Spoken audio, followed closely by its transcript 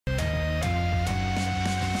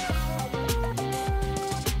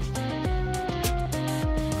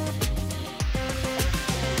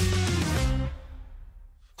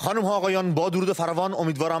خانم ها آقایان، با درود فراوان،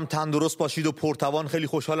 امیدوارم تندرست باشید و پرتوان. خیلی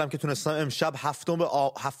خوشحالم که تونستم امشب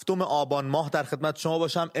هفتم آبان ماه در خدمت شما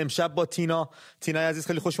باشم. امشب با تینای عزیز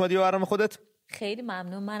خیلی خوش اومدی به برنامه خودت. خیلی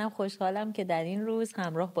ممنون، منم خوشحالم که در این روز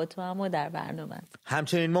همراه با تو هم و در برنامه.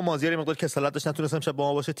 همچنین ما مازیار مقدار کسالت داشت نتونست امشب با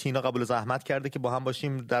ما باشه. تینا قبول زحمت کرده که با هم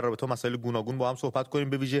باشیم در رابطه با مسائل گوناگون با هم صحبت کنیم،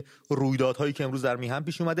 به ویژه رویدادهایی که امروز در میهن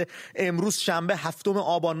پیش اومده. امروز شنبه هفتم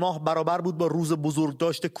آبان ماه برابر بود با روز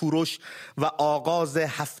بزرگداشت کوروش و آغاز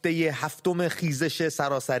هفته هفتم خیزش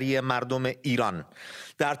سراسری مردم ایران.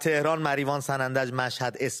 در تهران، مریوان، سنندج،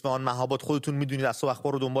 مشهد، اصفهان، مهاباد، خودتون میدونید، از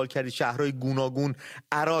اخبار رو دنبال کردید، شهرهای گوناگون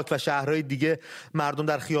عراق و شهرهای دیگه مردم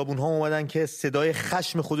در خیابون‌ها اومدن که صدای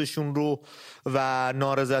خشم خودشون رو و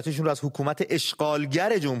نارضایتیشون رو از حکومت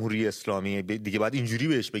اشغالگر جمهوری اسلامی، دیگه باید اینجوری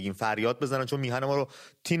بهش بگیم، فریاد بزنن، چون میهن ما رو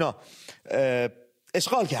تینا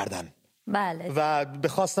اشغال کردن. بله. و به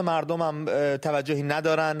خواست مردم هم توجهی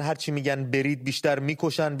ندارن، هرچی میگن برید بیشتر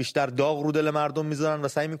میکشن، بیشتر داغ رو دل مردم میذارن و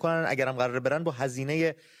سعی میکنن اگرم قراره برن با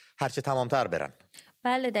هزینه هرچه تمامتر برن.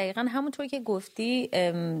 بله دقیقاً همونطور که گفتی،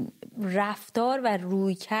 رفتار و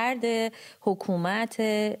رویکرد حکومت،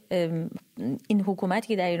 این حکومتی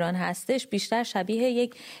که در ایران هستش بیشتر شبیه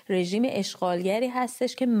یک رژیم اشغالگری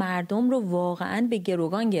هستش که مردم رو واقعاً به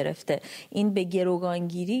گروگان گرفته. این به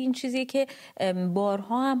گروگانگیری این چیزیه که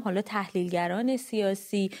بارها هم حالا تحلیلگران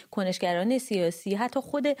سیاسی، کنشگران سیاسی، حتی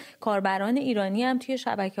خود کاربران ایرانی هم توی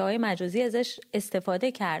شبکه‌های مجازی ازش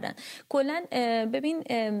استفاده کردن. کلاً ببین،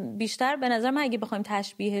 بیشتر به نظر من اگه بخوایم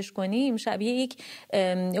تشبیهش کنیم شبیه یک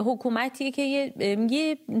حکومتیه که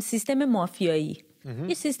یه سیستم مافیایی،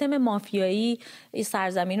 یه سیستم مافیایی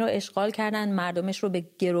سرزمین رو اشغال کردن، مردمش رو به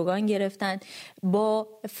گروگان گرفتن، با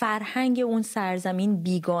فرهنگ اون سرزمین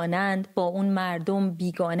بیگانند، با اون مردم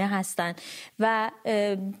بیگانه هستن و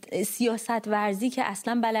سیاست ورزی که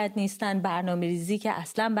اصلا بلد نیستن، برنامه ریزی که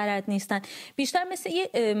اصلا بلد نیستن. بیشتر مثل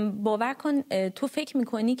یه باور کن تو فکر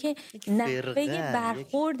میکنی که نحوه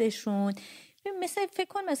برخوردشون مثل فکر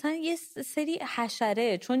کن مثلا یه سری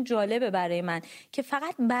حشره، چون جالبه برای من که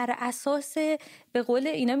فقط بر اساس به قول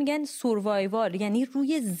اینا میگن سوروایوال، یعنی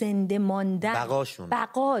روی زنده ماندن،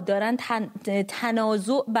 بقا دارن،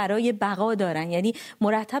 تنازع برای بقا دارن، یعنی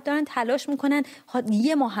مرتب دارن تلاش میکنن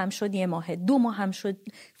یه ماه هم شد، یه ماه، 2 ماه هم شد،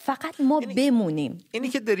 فقط ما بمونیم. اینی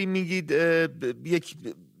که داریم میگید یک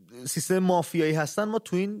سیستم مافیایی هستن. ما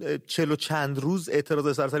تو این 40 و چند روز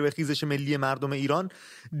اعتراض سراسری به خیزش ملی مردم ایران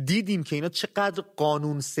دیدیم که اینا چقدر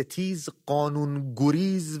قانون ستیز، قانون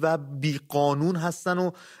گریز و بی قانون هستن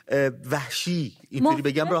و وحشی، اینطوری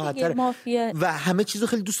بگم راحت‌تر، و همه چیزو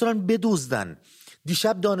خیلی دوست دارن بدزدن.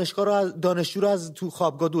 دیشب دانشجو رو از تو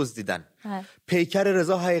خوابگاه دزدیدن، پیکر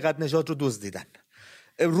رضا حقیقت نژاد رو دزدیدن،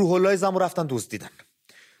 روح الله زمو رفتن دزدیدن،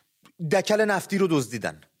 دکل نفتی رو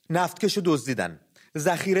دزدیدن، نفتکش رو دزدیدن،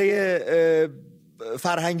 ذخیره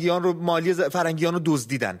فرهنگیان رو، مالی فرهنگیان رو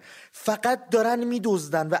دزدیدن. فقط دارن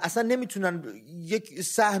میدزدن و اصلا نمیتونن یک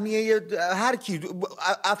سهمیه هر کی،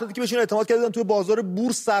 افرادی که بهشون اعتماد کرده بودن توی بازار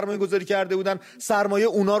بورس سرمایه گذاری کرده بودن، سرمایه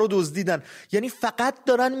اونا رو دزدیدن. یعنی فقط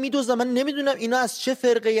دارن میدزدن. من نمیدونم اینا از چه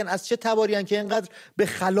فرقه ان، از چه تباری ان که اینقدر به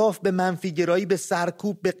خلاف، به منفی گرایی، به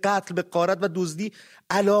سرکوب، به قتل، به غارت و دزدی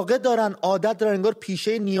علاقه دارن، عادت دارن، انگار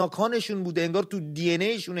پیشه نیاکانشون بوده، انگار تو دی ان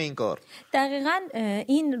ایشون این کار. دقیقاً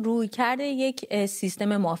این رویکرد یک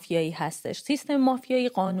سیستم مافیایی هستش. سیستم مافیایی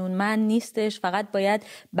قانونمند نیستش، فقط باید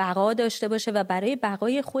بقا داشته باشه و برای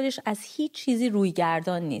بقای خودش از هیچ چیزی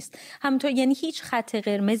رویگردان نیست. همونطور یعنی هیچ خط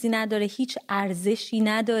قرمزی نداره، هیچ ارزشی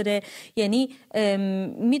نداره، یعنی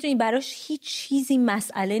میدونی براش هیچ چیزی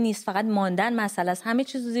مسئله نیست، فقط ماندن مسئله است، همه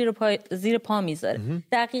چیز زیر پا میذاره.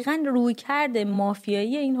 دقیقاً رویکرد مافیایی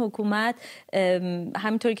این حکومت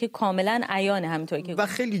همونطوری که کاملا عیانه، همونطوری که و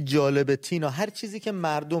خیلی جالبه تینا، هر چیزی که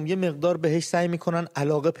مردم یه مقدار بهش سعی میکنن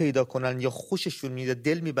علاقه پیدا کنن یا خوششون میاد،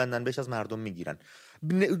 دل میبندن بهش، از مردم میگیرن.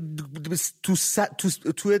 تو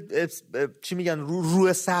چی میگن،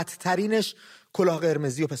 روی سطح ترینش کلاه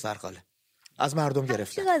قرمزی و پسرخاله از مردم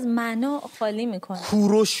گرفتن، از معنا خالی میکنن.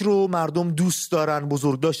 کوروش رو مردم دوست دارن،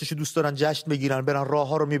 بزرگداشتش رو دوست دارن، جشن بگیرن، برن راه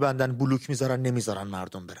ها رو میبندن، بلوک میذارن، نمیذارن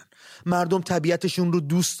مردم برن. مردم طبیعتشون رو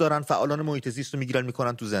دوست دارن، فعالان محیط زیست رو میگیرن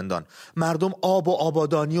میکنن تو زندان. مردم آب و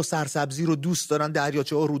آبادانی و سرسبزی رو دوست دارن،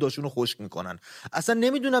 دریاچه ها روداشون رو خشک میکنن. اصلا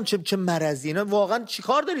نمیدونم چه مرضی، اینا واقعا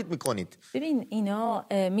چیکار دارید میکنید؟ ببین اینا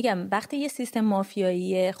میگم وقتی یه سیستم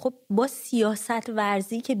مافیاییه، خب با سیاست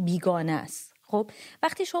ورزی که بیگانه است. خب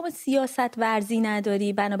وقتی شما سیاست ورزی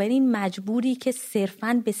نداری، بنابراین مجبوری که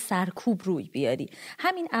صرفاً به سرکوب روی بیاری.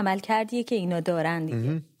 همین عمل کردیه که اینا دارن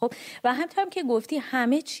دیگه. خب و همونطور که گفتی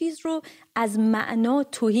همه چیز رو از معنا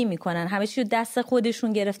تهی میکنن، همه چیز رو دست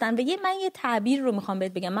خودشون گرفتن. و من یه تعبیر رو میخوام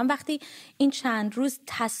بهت بگم. من وقتی این چند روز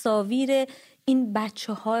تصاویر این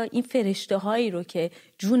بچه‌ها، این فرشته‌هایی رو که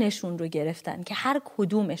جونشون رو گرفتن، که هر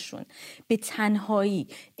کدومشون به تنهایی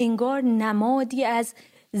انگار نمادی از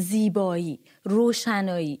زیبایی،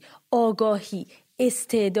 روشنایی، آگاهی،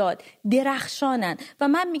 استعداد، درخشانن. و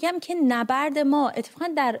من میگم که نبرد ما،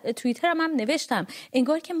 اتفاقا در توییترم هم نوشتم،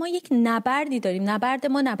 انگار که ما یک نبردی داریم. نبرد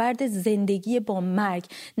ما نبرد زندگی با مرگ،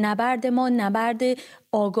 نبرد ما نبرد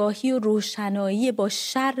آگاهی و روشنایی با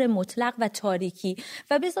شر مطلق و تاریکی.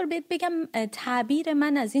 و بذار بگم تعبیر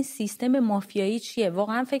من از این سیستم مافیایی چیه.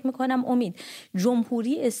 واقعا فکر میکنم امید،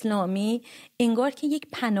 جمهوری اسلامی انگار که یک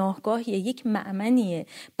پناهگاهیه، یک مأمنیه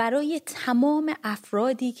برای تمام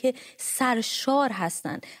افرادی که سرشار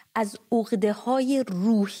هستند از عقده‌های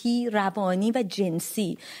روحی، روانی و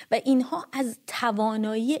جنسی و اینها از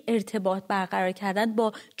توانایی ارتباط برقرار کردن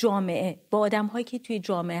با جامعه، با آدم‌هایی که توی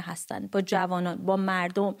جامعه هستن، با جوانان، با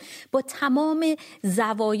مردم، با تمام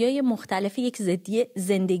زوایای مختلف یک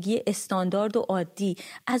زندگی استاندارد و عادی،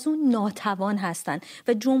 از اون ناتوان هستن.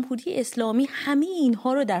 و جمهوری اسلامی همه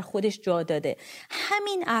اینها رو در خودش جا داده.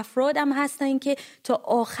 همین افراد هم هستن که تا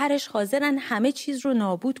آخرش حاضرن همه چیز رو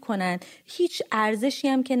نابود کنن، هیچ ارزشی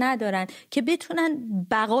هم که ندارن که بتونن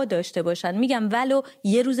بقا داشته باشن. میگم ولو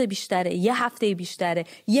یه روز بیشتره، یه هفته بیشتره،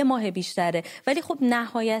 یه ماه بیشتره، ولی خب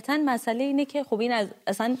نهایتا مسئله اینه که خب این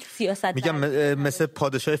اصلا سیاست، میگم مثل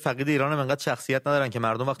پادشاه فقید ایران هم انقدر شخصیت ندارن که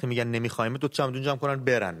مردم وقتی میگن نمیخوایم دو چمدون جمع کنن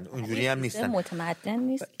برن. اونجوری هم نیستن، متمدن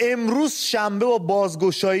نیست. امروز شنبه با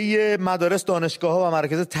بازگشایی مدارس، دانشگاه‌ها و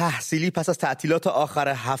مراکز تحصیلی پس از تعطیلات آخر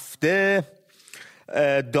هفته،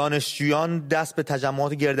 دانشجویان دست به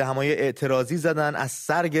تجمعات گردهمایی اعتراضی زدن. از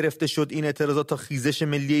سر گرفته شد این اعتراضات تا خیزش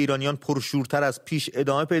ملی ایرانیان پرشورتر از پیش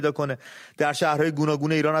ادامه پیدا کنه. در شهرهای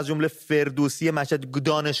گوناگون ایران از جمله فردوسی مشهد،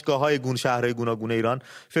 دانشگاه‌های شهرهای گوناگون ایران،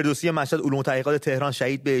 فردوسی مشهد، علوم و تحقیقات تهران،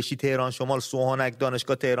 شهید بهشتی تهران شمال، سوهانک،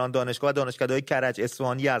 دانشگاه تهران، دانشگاه و دانشکده‌های کرج،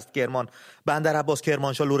 اصفهان، یزد، کرمان، بندرعباس،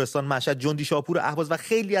 کرمانشاه، لرستان، مشهد، جندی، شاپور، اهواز و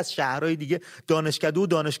خیلی از شهرهای دیگه دانشکده و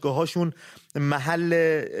دانشگاه‌هاشون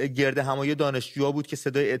محل گردهمایی دانشجوها بود که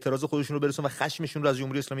صدای اعتراض خودشون رو برسونن و خشمشون رو از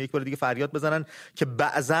جمهوری اسلامی یک بار دیگه فریاد بزنن که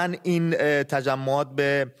بعضن این تجمعات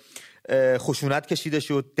به خشونت کشیده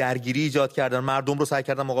شد، درگیری ایجاد کردن، مردم رو سعی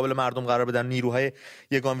کردن مقابل مردم قرار بدن، نیروهای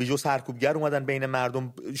یگان ویژه سرکوبگر اومدن بین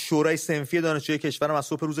مردم. شورای صنفی دانشجوی کشورم از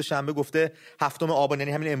صبح روز شنبه گفته 7 آبان،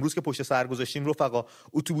 یعنی همین امروز که پشت سر گذاشتیم رفقا،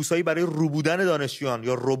 اتوبوسایی برای ربودن دانشجویان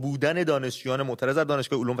یا ربودن دانشجویان معترض در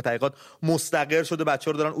دانشگاه علوم و تحقیقات مستقر شده.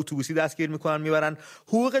 بچه‌ها رو دارن اتوبوسی دستگیر میکنن میبرن.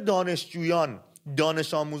 حقوق دانشجویان،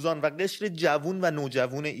 دانش آموزان و قشر جوون و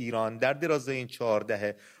نوجوان ایران در درازای این 4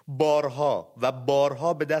 دهه بارها و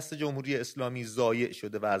بارها به دست جمهوری اسلامی ضایع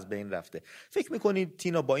شده و از بین رفته. فکر میکنید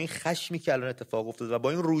تینا با این خشمی که الان اتفاق افتاده و با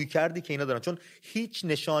این رویکردی که اینا دارن، چون هیچ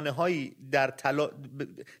نشانه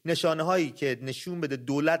هایی که نشون بده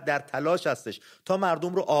دولت در تلاش هستش تا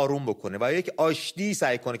مردم رو آروم بکنه و یک آشتی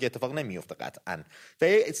سعی کنه که اتفاق نمیفته قطعاً و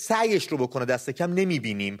سعیش رو بکنه دست کم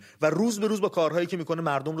نمیبینیم و روز به روز با کارهایی که میکنه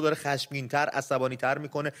مردم رو داره خشمگین‌تر، عصبانی‌تر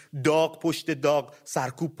میکنه، داغ پشت داغ،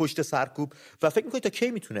 سرکوب پشت سرکوب. و فکر میکنید تا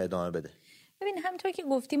کی میتونه ادامه بده؟ ببین همونطور که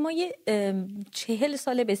گفتی ما یه 40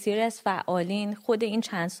 سال بسیاری از فعالین، خود این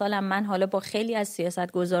چند سالم من حالا با خیلی از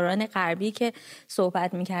سیاستگزاران غربی که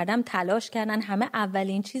صحبت میکردم تلاش کردن. همه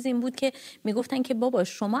اولین چیز این بود که میگفتن که بابا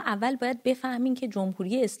شما اول باید بفهمین که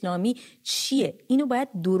جمهوری اسلامی چیه، اینو باید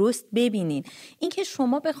درست ببینین. این که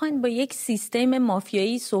شما بخواین با یک سیستم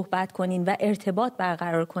مافیایی صحبت کنین و ارتباط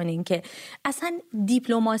برقرار کنین که اصلا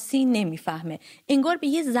دیپلماسی نمیفهمه، انگار به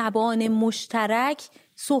یه زبان مشترک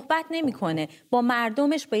صحبت نمیکنه، با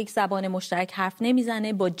مردمش با یک زبان مشترک حرف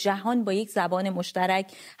نمیزنه، با جهان با یک زبان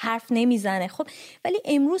مشترک حرف نمیزنه. خب ولی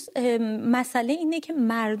امروز مسئله اینه که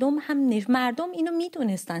مردم اینو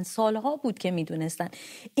میدونستن، سالها بود که میدونستن.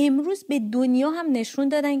 امروز به دنیا هم نشون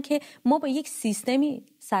دادن که ما با یک سیستمی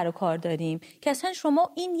سر و کار داریم که اصلا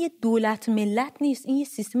شما این یه دولت ملت نیست، این یه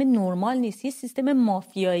سیستم نرمال نیست، یه سیستم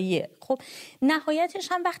مافیاییه. خب نهایتش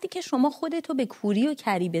هم وقتی که شما خودتو به کوری و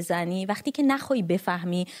کری بزنی، وقتی که نخوای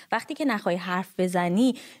بفهمی، وقتی که نخوای حرف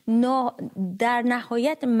بزنی، در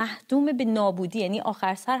نهایت محدوم به نابودی، یعنی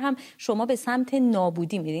آخر سر هم شما به سمت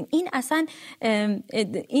نابودی میرین. این اصلا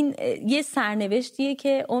این یه سرنوشتیه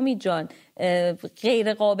که امید جان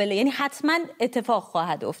غیر قابله، یعنی حتما اتفاق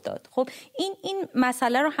خواهد افتاد. خب این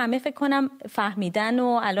مسئله رو همه فکر کنم فهمیدن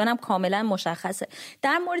و الانم کاملا مشخصه.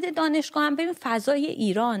 در مورد دانشگاه هم ببین فضای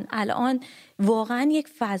ایران الان واقعا یک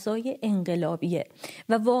فضای انقلابیه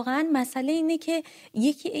و واقعا مسئله اینه که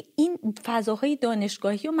یکی این فضاهای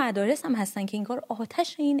دانشگاهی و مدارس هم هستن که این کار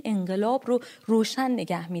آتش این انقلاب رو روشن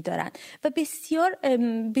نگه می‌دارن و بسیار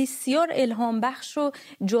بسیار الهام بخش و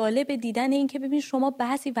جالب دیدن این که ببین شما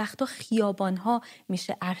بعضی وقتا خیابان‌ها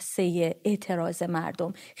میشه عرصه اعتراض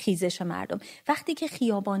مردم، خیزش مردم. وقتی که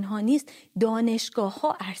خیابان‌ها نیست،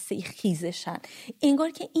 دانشگاه‌ها عرصه خیزشن. انگار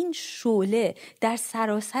که این شعله در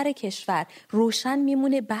سراسر کشور روشن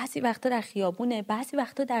میمونه، بعضی وقتا در خیابونه، بعضی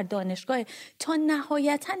وقتا در دانشگاه، تا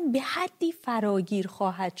نهایتاً به حدی فراگیر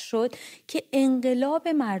خواهد شد که انقلاب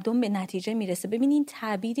مردم به نتیجه میرسه. ببینین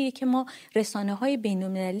تعبیریه که ما رسانه‌های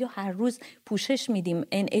بین‌المللی رو هر روز پوشش میدیم،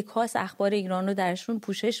 انعکاس اخبار ایران رو درشون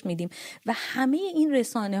پوشش میدیم و همه این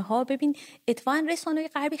رسانه‌ها، ببین اتفاقاً رسانه‌های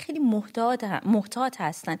غربی خیلی محتاط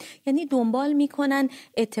هستن، یعنی دنبال میکنن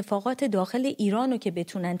اتفاقات داخل ایران رو که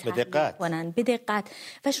بتونن تحلیل کنن به دقت.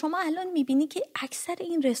 و شما الان میبینی که اکثر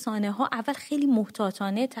این رسانه‌ها اول خیلی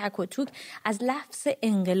محتاطانه تک و توک از لفظ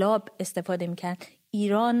انقلاب استفاده میکنن.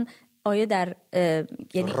 ایران آیا در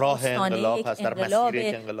یعنی راه انقلاب هست، در مسیر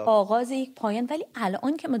یک انقلاب، آغاز یک پایان، ولی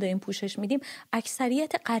الان که ما داریم پوشش میدیم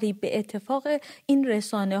اکثریت قریب به اتفاق این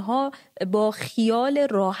رسانه‌ها با خیال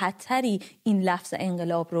راحت‌تری این لفظ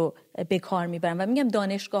انقلاب رو به کار میبرن و میگم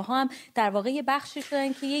دانشگاه‌ها هم در واقع یه بخشی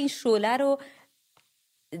شدن که این شعله رو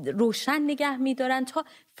روشن نگه میدارن تا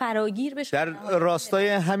فراگیر بشه. در راستای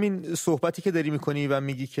همین صحبتی که داری میکنی و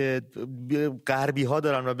میگی که غربی ها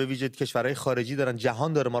دارن و به ویژه کشورهای خارجی دارن،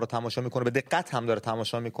 جهان داره ما رو تماشا میکنه، به دقت هم داره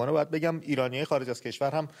تماشا میکنه، باید بگم ایرانیای خارج از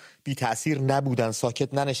کشور هم بی تأثیر نبودن،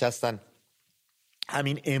 ساکت ننشستن.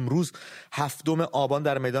 همین امروز 7 آبان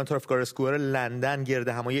در میدان ترافالگار اسکوئر لندن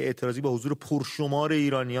گردهمایی اعتراضی با حضور پرشمار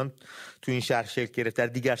ایرانیان تو این شهر شکل گرفت. در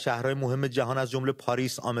دیگر شهرهای مهم جهان از جمله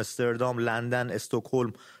پاریس، آمستردام، لندن،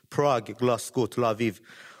 استکهلم، پراگ، گلاسگو، تل‌آویو،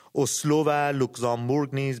 اسلو و لوکزامبورگ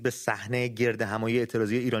نیز به صحنه گردهمایی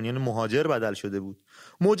اعتراضی ایرانیان مهاجر بدل شده بود.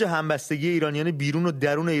 موج همبستگی ایرانیان بیرون و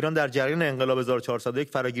درون ایران در جریان انقلاب 1401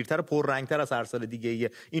 فراگیرتر و پررنگتر از هر سال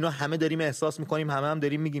دیگه‌ایه. اینا همه داریم احساس می‌کنیم، همه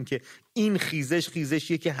داریم میگیم که این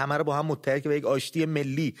خیزشیه که همه رو با هم متحد و یک آشتی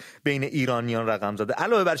ملی بین ایرانیان رقم زده.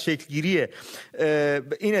 علاوه بر شکلگیری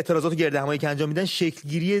این اعتراضات و گردهمایی که انجام میدن،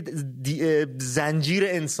 شکلگیری زنجیر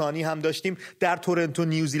انسانی هم داشتیم در تورنتو،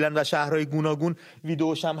 نیوزیلند و شهرهای گوناگون.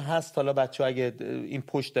 ویدیوش هم هست، حالا بچه‌ها اگه این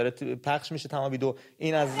پشت داره پخش میشه تمام ویدیو،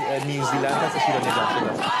 این از نیوزیلند هست، ایران نجات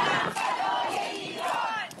شده.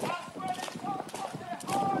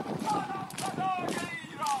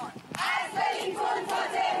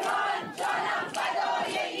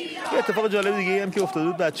 یه اتفاق جالب دیگه هم که افتاده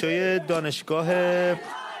بود، بچهای دانشگاه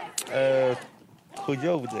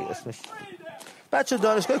کجا بود اسمش؟ بچه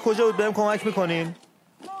دانشگاه کجا بود؟ بهم کمک میکنین؟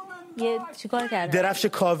 یه چیکار کردن؟ درفش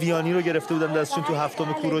کاویانی رو گرفته بودن دستشون تو 7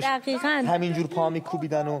 کوروش، همینجور پا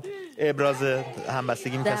میکوبیدن و ابراز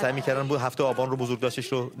همبستگی سعی میکردن بود 7 آبان رو بزرگداشتش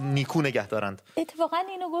رو نیکو نگه دارند. اتفاقا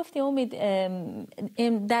اینو گفتی امید،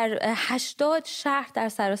 در 80 شهر در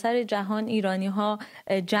سراسر جهان ایرانی ها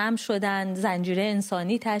جمع شدن، زنجیره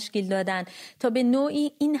انسانی تشکیل دادن تا به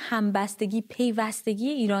نوعی این همبستگی، پیوستگی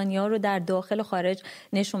ایرانی ها رو در داخل و خارج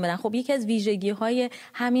نشون بدن. خب یکی از ویژگی های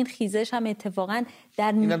همین خیزش هم اتفاقا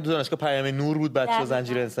در اینم دانشگاه پیام نور بود، بچه‌ها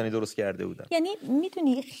زنجیره انسانی درست کرده بودن. یعنی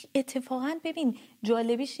میدونی اتفاقا ببین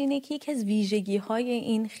جالبیش اینه که یکی از ویژگی‌های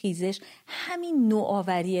این خیزش همین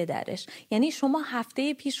نوآوریه درش. یعنی شما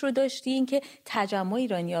هفته پیش رو داشتین که تجمع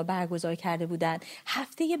ایرانی‌ها برگزار کرده بودن،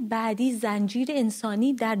 هفته بعدی زنجیر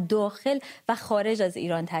انسانی در داخل و خارج از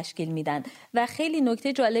ایران تشکیل میدن و خیلی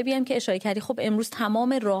نکته جالبی هم که اشاره کردی، خب امروز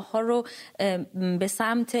تمام راه‌ها رو به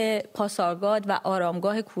سمت پاسارگاد و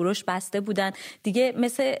آرامگاه کوروش بسته بودن دیگه.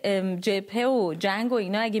 مثل جبهه و جنگ و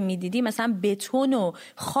اینا اگه میدیدی مثلا بتون و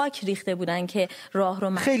خاک ریخته بودن که راه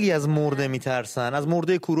رو خیلی از مرده میترسن، از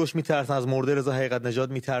مرده کوروش میترسن، از مرده رضا حقیقت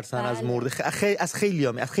نژاد میترسن، از مرده از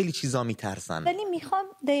خیلی چیزا میترسن. ولی میخوام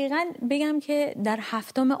دقیقاً بگم که در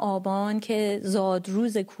 7 آبان که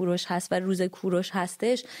زادروز کوروش هست و روز کوروش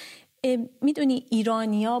هستش، میدونی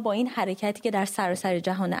ایرانیا با این حرکتی که در سراسر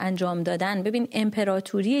جهان انجام دادن، ببین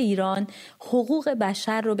امپراتوری ایران حقوق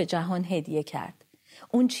بشر رو به جهان هدیه کرد.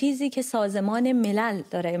 اون چیزی که سازمان ملل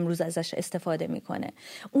داره امروز ازش استفاده میکنه،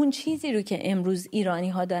 اون چیزی رو که امروز ایرانی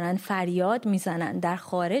ها دارن فریاد میزنن در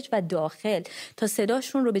خارج و داخل تا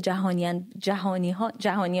صداشون رو به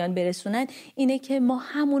جهانیان برسونن، اینه که ما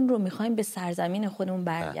همون رو میخوایم به سرزمین خودمون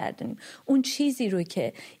برگردونیم. اون چیزی رو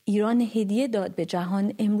که ایران هدیه داد به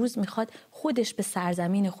جهان امروز میخواد خودش به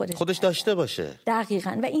سرزمین خودش داشته باشه.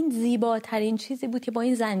 دقیقاً. و این زیباترین چیزی بود که با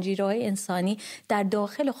این زنجیرهای انسانی در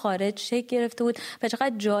داخل و خارج شکل گرفته بود و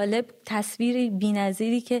چقدر جالب تصویری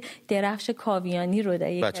بی‌نظیری که درفش کاویانی رو در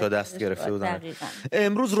بچه‌ها دست گرفته بودن.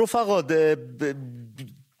 امروز رفقا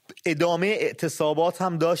ادامه اعتصابات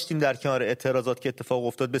هم داشتیم در کنار اعتراضات که اتفاق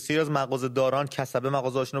افتاد. بسیاری از مغازه‌داران کسبه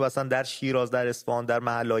مغازه‌هاشون رو بستن در شیراز، در اصفهان، در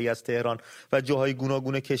محله‌ای از تهران و جاهای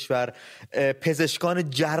گوناگون کشور. پزشکان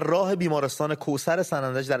جراح بیمارستان کوثر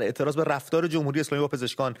سنندج در اعتراض به رفتار جمهوری اسلامی با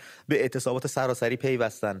پزشکان به اعتصابات سراسری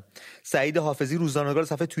پیوستن. سعید حافظی روزنامه‌نگار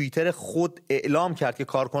صفحه توییتر خود اعلام کرد که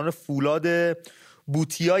کارکنان فولاد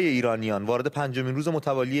بوتیای ایرانیان وارد 5مین روز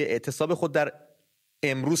متوالی اعتصاب خود در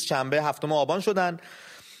امروز شنبه 7 آبان شدند.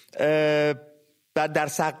 بعد در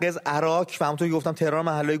سقز عراق و همونطور که گفتم تهران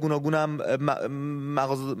محله‌های گوناگون هم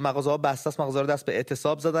مغازه‌ها بسته است، مغازه‌ها دست به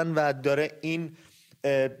اعتصاب زدن و داره این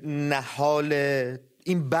نهال،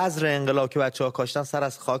 این بذر انقلاب که بچه‌ها کاشتن سر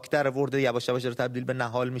از خاک در آورده، یواش یواش داره تبدیل به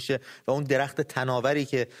نهال میشه و اون درخت تناوری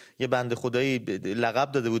که یه بنده خدایی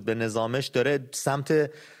لقب داده بود به نظامش داره سمت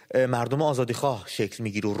مردم آزادیخواه شکل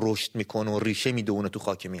میگیره و رشد میکنه و ریشه میدونه تو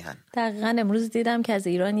خاک میهن. دقیقاً امروز دیدم که از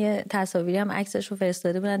ایران یه تصاویری هم عکسش رو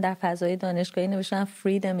فرستاده بودن در فضای دانشگاهی، نوشتن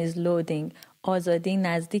freedom is loading، آزادی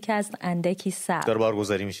نزدیک است اندکی صبر، داره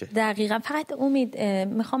بارگذاری میشه. دقیقاً. فقط امید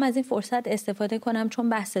میخوام از این فرصت استفاده کنم چون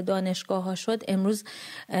بحث دانشگاه ها شد. امروز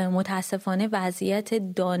متاسفانه وضعیت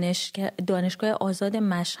دانشگاه آزاد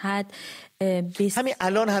مشهد همین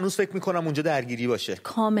الان هنوز فکر میکنم اونجا درگیری باشه.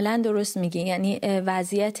 کاملا درست میگی، یعنی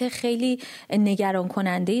وضعیت خیلی نگران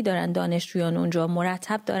کننده‌ای دارن دانشجویان اونجا،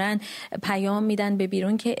 مرتب دارن پیام میدن به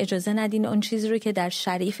بیرون که اجازه ندین اون چیزی رو که در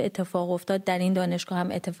شریف اتفاق افتاد در این دانشگاه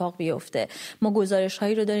هم اتفاق بیفته. ما گزارش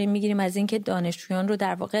هایی رو داریم میگیریم از اینکه دانشجویان رو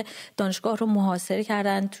در واقع دانشگاه رو محاصره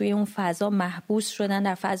کردن، توی اون فضا محبوس شدن،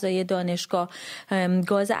 در فضای دانشگاه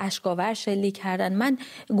گاز اشک‌آور شلیک کردن. من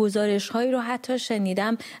گزارش هایی رو حتی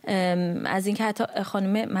شنیدم از اینکه حتی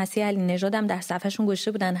خانم مسیح علی نژاد هم در صفحهشون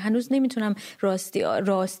گذاشته بودن، هنوز نمیتونم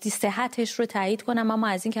راستی صحتش رو تایید کنم، اما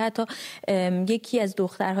از اینکه حتی یکی از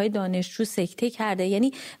دخترهای دانشجو سکته کرده.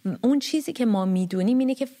 یعنی اون چیزی که ما میدونیم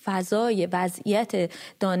اینه که فضای وضعیت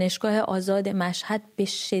دانشگاه آزاد مشهد به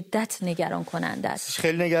شدت نگران کننده است.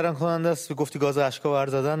 خیلی نگران کننده است. گفتی گاز اشک‌آور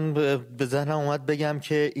زدن، به ذهنم اومد بگم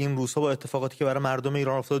که این روزها با اتفاقاتی که برای مردم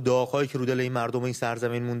ایران افتاد، داغ‌هایی که رو دل این مردم این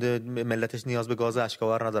سرزمین مونده، ملتش نیاز به گاز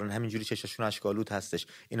اشک‌آور ندارن، همینجوری چششون اشک‌آلود هستش.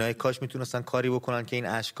 اینا کاش میتونستن کاری بکنن که این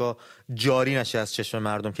اشکا جاری نشه از چشم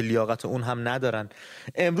مردم که لیاقت اون هم ندارن.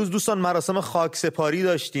 امروز دوستان مراسم خاکسپاری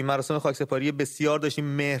داشتیم، مراسم خاکسپاری بسیار داشتیم.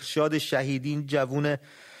 مهرشاد شهیدی، این جوون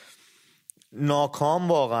ناکام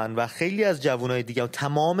واقعا و خیلی از جوانای دیگه،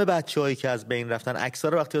 تمام بچه‌هایی که از بین رفتن، عکس‌ها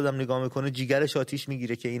رو وقتی آدم نگاه میکنه جیگرش آتیش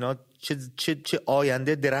میگیره که اینا چه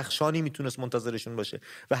آینده درخشانی میتونست منتظرشون باشه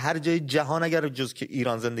و هر جای جهان اگر جز که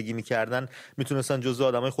ایران زندگی میکردن میتونستن جزو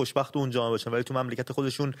آدمای خوشبخت اون جامعه باشن، ولی تو مملکت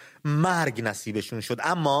خودشون مرگ نصیبشون شد.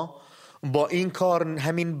 اما با این کار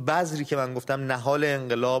همین بذری که من گفتم نهال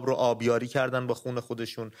انقلاب رو آبیاری کردن با خون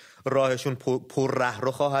خودشون، راهشون پر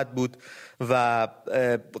رهرو خواهد بود و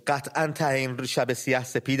قطعاً تعیین شب سیاه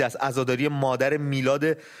سپید است. عزاداری مادر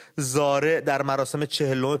میلاد زاره در مراسم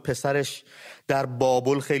 40 پسرش در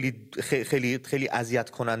بابل خیلی خیلی خیلی اذیت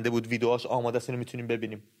کننده بود. ویدیوهاش آماده است، اینو میتونیم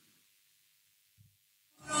ببینیم.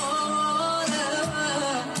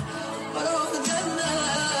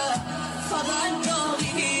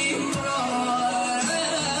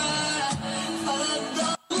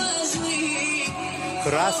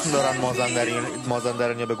 رسم دارن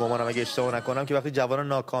مازندرانی به گمانم اگه اشتباه نکنم که وقتی جوان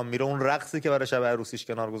ناکام میره اون رقصی که برای شب عروسیش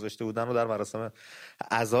کنار گذاشته بودن رو در مراسم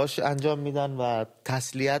عزاش انجام میدن و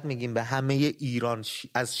تسلیت میگیم به همه ایران،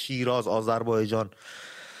 از شیراز، آذربایجان،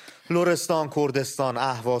 لرستان، کردستان،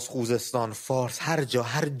 اهواز، خوزستان، فارس،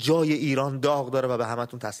 هر جای ایران داغ داره و به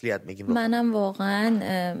همتون تسلیت میگیم. منم واقعا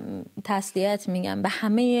تسلیت میگم به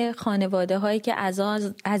همه خانواده هایی که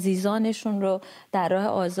عزیزانشون رو در راه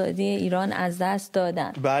آزادی ایران از دست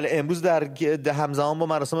دادن. بله، امروز در همزمان با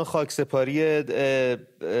مراسم خاکسپاری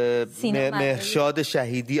مهرشاد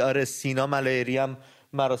شهیدی، سینا ملایری هم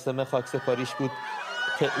مراسم خاکسپاریش بود.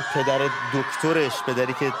 پدر دکترش،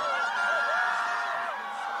 پدری که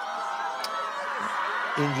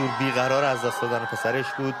اینجور بیقرار از دست دادن پسرش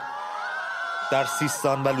بود. در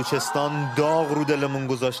سیستان و بلوچستان داغ رو دلمون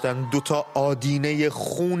گذاشتن. 2 آدینه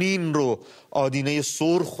خونین رو، آدینه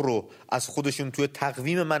سرخ رو از خودشون توی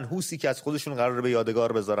تقویم منحوسی که از خودشون قراره به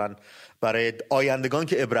یادگار بذارن برای آیندگان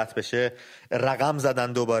که عبرت بشه، رقم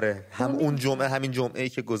زدن دوباره. هم اون جمعه، همین جمعه‌ای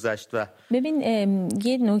که گذشت. و ببین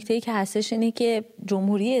یه نکته‌ای که هستش اینه که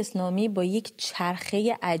جمهوری اسلامی با یک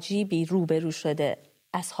چرخه عجیبی روبرو شده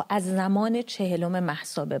از زمان 40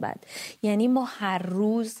 مهسا به بعد. یعنی ما هر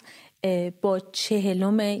روز با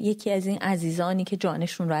 40 یکی از این عزیزانی که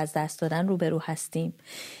جانشون رو از دست دادن روبرو هستیم.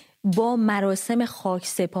 با مراسم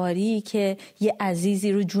خاکسپاری که یه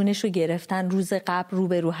عزیزی رو جونش رو گرفتن روز قبل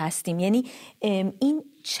روبرو هستیم. یعنی این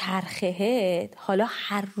چرخه حالا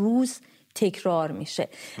هر روز تکرار میشه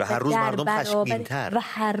و هر روز مردم خشمگین‌تر و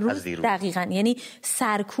هر روز دقیقاً، یعنی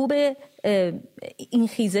سرکوب این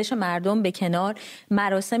خیزش مردم به کنار،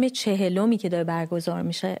 مراسم 40می که داره برگزار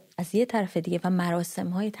میشه از یه طرف دیگه و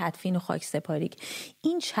مراسم‌های تدفین و خاکسپاری،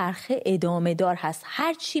 این چرخه ادامه دار هست.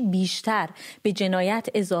 هرچی بیشتر به جنایت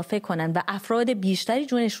اضافه کنن و افراد بیشتری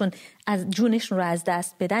جونشون رو از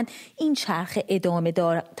دست بدن، این چرخه ادامه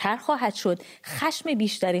دارتر خواهد شد، خشم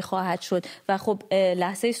بیشتری خواهد شد و خب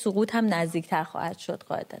لحظه سقوط هم نزدیکتر خواهد شد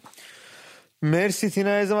قاعدتاً. مرسی تینا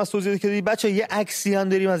عزیزم از توضیحاتی که دادی. بچه یه عکسی هم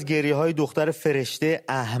داریم از گریه‌های دختر فرشته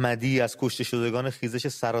احمدی از کشته شدگان خیزش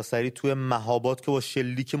سراسری توی مهاباد که با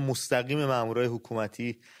شلیک مستقیم مامورای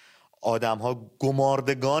حکومتی آدم‌ها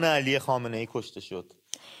گماردگان علی خامنه‌ای کشته شد.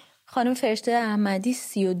 خانم فرشته احمدی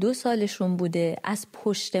 32 سالشون بوده، از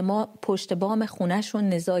پشت بام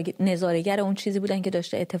خونهشون نظاره‌گر اون چیزی بودن که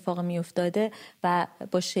داشته اتفاق میافتاده و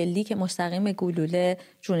با شلیک مستقیم گلوله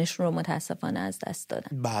جونشون رو متاسفانه از دست دادن.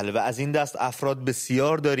 بله و از این دست افراد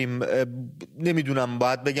بسیار داریم. نمیدونم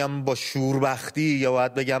باید بگم با شوربختی یا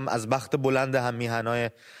باید بگم از بخت بلند هم میهنای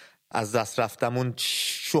از دست رفتمون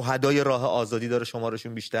شهدای راه آزادی داره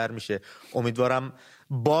شمارشون بیشتر میشه. امیدوارم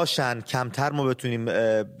باشن، کمتر ما بتونیم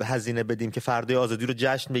هزینه بدیم که فردای آزادی رو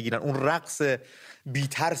جشن بگیرن. اون رقص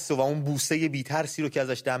بی‌ترس و اون بوسه بی‌ترسی رو که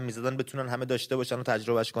ازش دم میزدن بتونن همه داشته باشن و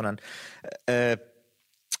تجربهش کنن.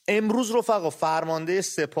 امروز رفقا فرمانده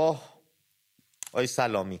سپاه آقای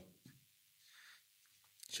سلامی،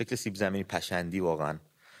 شکل سیب زمینی پشندی واقعا،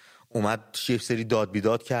 اومد یه سری داد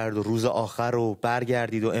بیداد کرد و روز آخر رو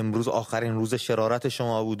برگردید و امروز آخرین روز شرارت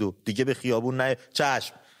شما بود و دیگه به خیابون نه.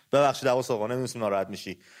 چشم ببخشید عباس آقا، نمیدونستم ناراحت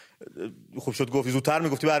میشی، خوب شد گفتی، زودتر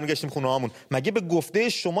میگفتی برمیگشتیم خونه هامون. مگه به گفته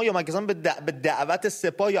شما یا مگه به دعوت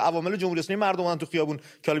سپاه یا عوامل جمهوری اسلامی مردم اومدن تو خیابون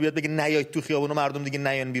که حالا بیاد بگه نیاید تو خیابون و مردم دیگه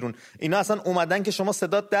نیان بیرون؟ اینا اصلا اومدن که شما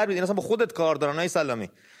صدات در بیاد. اینا اصلا با خودت کار دارن. آقای سلامی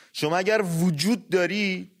شما اگر وجود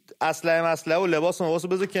داری اسلحه و لباس رو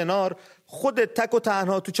بذار کنار، خودت تک و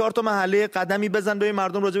تنها تو 4 تا محله قدمی بزن به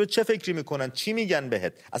مردم راجع به چه فکری میکنن، چی میگن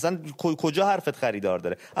بهت، اصلا کجا حرفت خریدار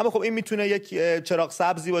داره. اما خب این میتونه یک چراغ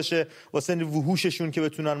سبزی باشه واسه وحوششون که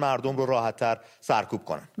بتونن مردم رو راحت‌تر سرکوب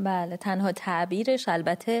کنن. بله تنها تعبیرش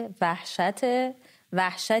البته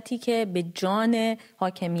وحشتی که به جان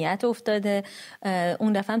حاکمیت افتاده.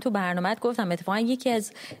 اون دفعه تو برنامه‌ات گفتم اتفاقا یکی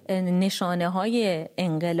از نشانه‌های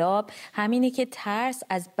انقلاب همینه که ترس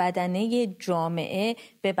از بدنه جامعه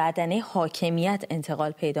به بدنه حاکمیت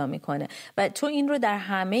انتقال پیدا میکنه و تو این رو در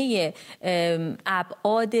همه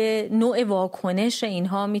ابعاد نوع واکنش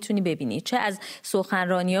اینها میتونی ببینی، چه از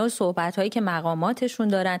سخنرانی‌ها و صحبت‌هایی که مقاماتشون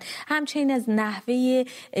دارن، همچنین از نحوه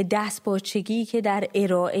دستپاچگی که در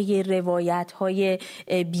ارائه روایت‌های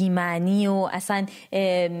بی‌معنی و اصلا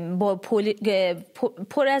با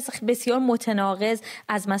پر از بسیار متناقض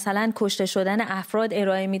از مثلا کشته شدن افراد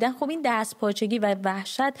ارائه میدن. خب این دستپاچگی و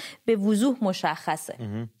وحشت به وضوح مشخصه.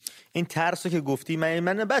 این ترسو که گفتی، من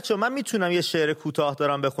بچه‌ها من میتونم یه شعر کوتاه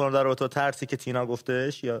دارم بخونم در رابطه با ترسی که تینا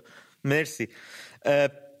گفتش یا مرسی.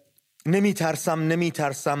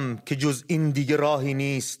 نمیترسم که جز این دیگه راهی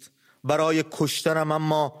نیست، برای کشتنم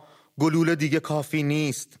اما گلوله دیگه کافی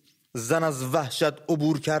نیست. زن از وحشت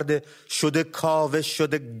عبور کرده شده کاوه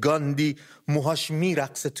شده گاندی، موهاش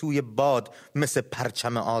میرقصه توی باد مثل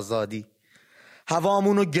پرچم آزادی.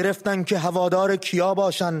 هوامونو گرفتن که هوادار کیا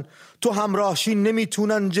باشن، تو همراهشی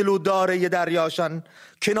نمیتونن جلودار یه دریاشن.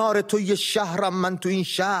 کنار تو یه شهرم من تو این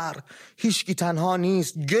شهر، هیچکی تنها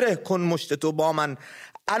نیست، گره کن مشت تو با من،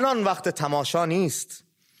 الان وقت تماشا نیست.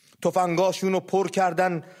 تفنگاشونو پر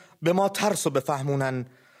کردن به ما ترسو بفهمونن،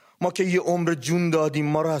 ما که یه عمر جون دادیم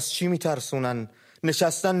ما رو از چی میترسونن.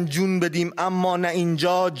 نشستن جون بدیم اما نه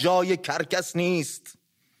اینجا جای کرکس نیست.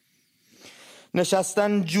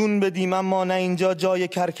 نشستن جون بدیم اما نه اینجا جای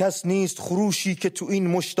کرکس نیست. خروشی که تو این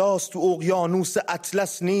مشتاست تو اقیانوس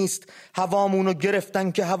اطلس نیست. هوامونو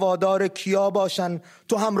گرفتن که هوادار کیا باشن،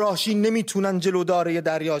 تو همراهشی نمیتونن جلودار یه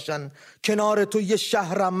دریاشن. کنار تو یه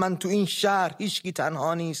شهرم من تو این شهر، هیچکی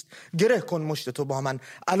تنها نیست، گره کن مشت تو با من،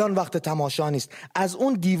 الان وقت تماشا نیست. از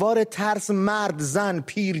اون دیوار ترس مرد، زن،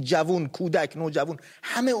 پیر، جوون، کودک، نوجوان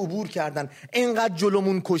همه عبور کردن. انقدر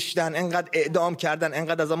جلومون کشتن، انقدر اعدام کردن،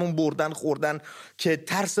 انقدر ازمون بردن خوردن که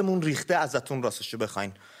ترسمون ریخته ازتون راستشو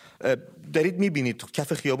بخواین. دارید میبینید تو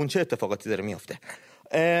کف خیابون چه اتفاقاتی داره میفته.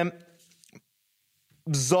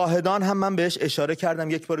 زاهدان هم من بهش اشاره کردم،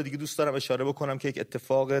 یک بار دیگه دوست دارم اشاره بکنم که یک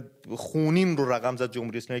اتفاق خونین رو رقم زد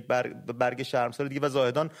جمهوری اسلامی، یک برگ شرمسار دیگه، و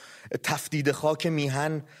زاهدان تفدید خاک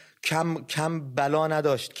میهن کم بلا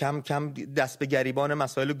نداشت، کم دست به گریبان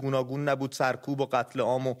مسائل گوناگون نبود، سرکوب و قتل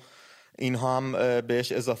عام و اینها هم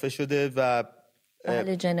بهش اضافه شده و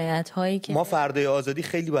بله جنایت هایی که ما فردای آزادی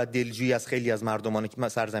خیلی باید دلجویی از خیلی از مردمان که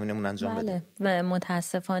سرزمینمون انجام بده. و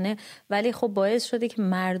متاسفانه ولی خب باعث شده که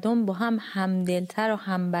مردم با هم همدلتر و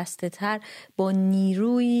همبسته تر با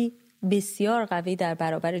نیروی بسیار قوی در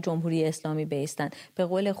برابر جمهوری اسلامی بایستند. به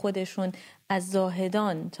قول خودشون از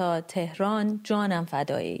زاهدان تا تهران جانم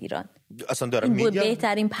فدای ایران. اصلا دارن این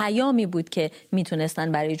بهترین پیامی بود که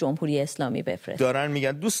میتونستن برای جمهوری اسلامی بفرستن. دارن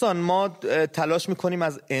میگن دوستان ما تلاش میکنیم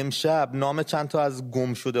از امشب نام چند تا از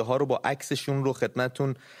گم شده ها رو با عکسشون رو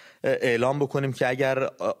خدمتتون اعلام بکنیم که اگر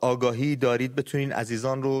آگاهی دارید بتونین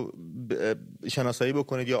عزیزان رو شناسایی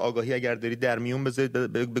بکنید، یا آگاهی اگر دارید در میون بذارید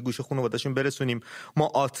به گوش خانواده‌شون برسونیم. ما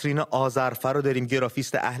آترین آذرفر رو داریم،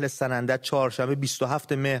 گرافیست اهل سنندج، چهارشنبه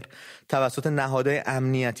 27 مهر توسط نهادهای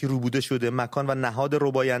امنیتی روبوده شده. مکان و نهاد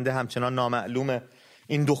رباینده همچنان نامعلومه.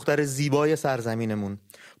 این دختر زیبای سرزمینمون.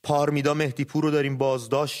 پارمیدا مهدیپور رو داریم،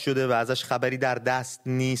 بازداشت شده و ازش خبری در دست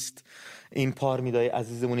نیست. این پارمیدای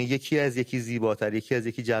عزیزمونه، یکی از یکی زیباتر، یکی از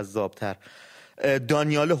یکی جذابتر.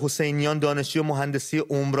 دانیال حسینیان دانشجوی مهندسی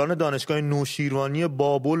عمران دانشگاه نوشیروانی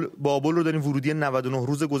بابل رو داریم، ورودی 99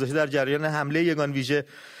 روز گذشته در جریان حمله یگان ویژه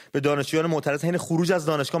به دانشجویان معترض حین خروج از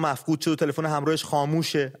دانشگاه مفقود شد و تلفن همراهش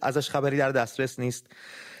خاموشه، ازش خبری در دسترس نیست.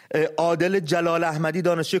 عادل جلال احمدی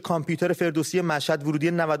دانشجوی کامپیوتر فردوسی مشهد،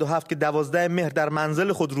 ورودی 97 که 12 مهر در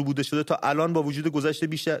منزل خود روبوده شده، تا الان با وجود گذشت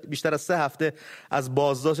بیشتر از 3 هفته از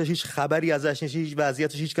بازداشتش هیچ خبری ازش نیست، هیچ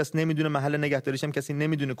وضعیتش هیچ کس نمیدونه، محل نگهداریش هم کسی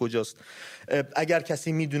نمیدونه کجاست. اگر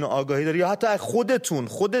کسی میدونه آگاهی داره، یا حتی خودتون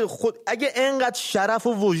خود اگه اینقدر شرف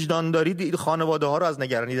و وجدان دارید، خانواده ها رو از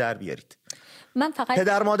نگرانی در بیارید. من فقط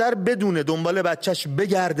پدر مادر بدونه دنبال بچهش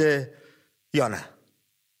بگرده یا نه.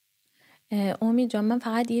 امید جان، من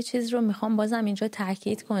فقط یه چیز رو میخوام بازم اینجا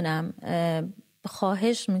تاکید کنم.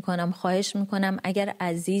 خواهش میکنم اگر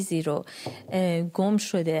عزیزی رو گم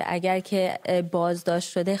شده، اگر که بازداشت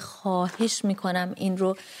شده، خواهش میکنم این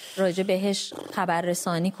رو راجع بهش خبر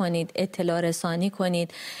رسانی کنید، اطلاع رسانی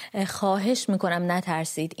کنید. خواهش میکنم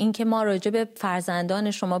نترسید. این که ما راجع به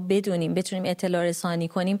فرزندان شما بتونیم اطلاع رسانی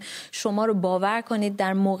کنیم، شما رو باور کنید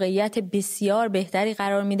در موقعیت بسیار بهتری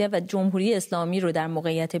قرار میده و جمهوری اسلامی رو در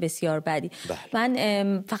موقعیت بسیار بدی.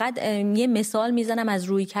 من فقط یه مثال میزنم از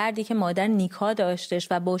رویکردی که مادر نیکا داشتش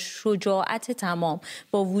و با شجاعت تمام،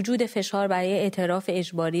 با وجود فشار برای اعتراف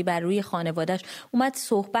اجباری بر روی خانواده‌اش، اومد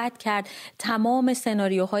صحبت کرد، تمام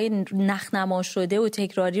سناریوهای نخنما شده و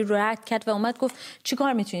تکراری رو رد کرد و اومد گفت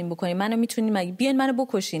چیکار میتونین بکنین؟ منو میتونین مگه بیاین منو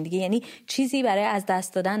بکشین دیگه، یعنی چیزی برای از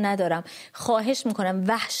دست دادن ندارم. خواهش میکنم.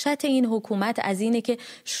 وحشت این حکومت از اینه که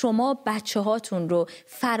شما بچه‌هاتون رو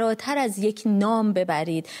فراتر از یک نام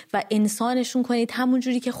ببرید و انسانشون کنید، همون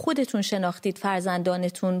جوری که خودتون شناختید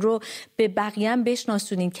فرزندانتون رو به بقیه هم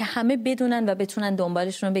بشناسونید که همه بدونن و بتونن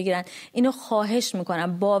دنبالشون رو بگیرن. اینو خواهش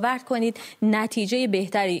میکنم. باور کنید نتیجه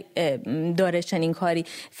بهتری داره چنین کاری.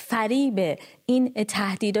 فریب این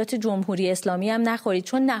تهدیدات جمهوری اسلامی هم نخورید،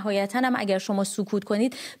 چون نهایتاً هم اگر شما سکوت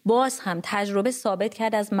کنید، باز هم تجربه ثابت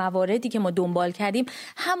کرد از مواردی که ما دنبال کردیم،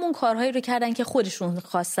 همون کارهایی رو کردن که خودشون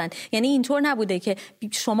خواستن. یعنی اینطور نبوده که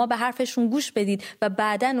شما به حرفشون گوش بدید و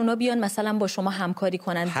بعداً اونا بیان مثلا با شما همکاری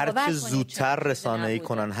کنن. هر چه زودتر رسانه‌ای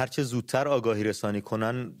کنن، هر چه زودتر آگاهی رسانی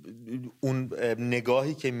کنن، اون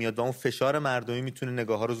نگاهی که میاد و اون فشار مردمی میتونه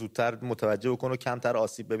نگاه‌ها رو زودتر متوجه بکنه و کمتر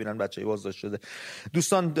آسیب ببینن بچه‌ای بازداشت شده.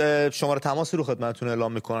 دوستان شماره تماس رو خدمتتون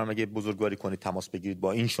اعلام میکنم، اگه بزرگواری کنید تماس بگیرید،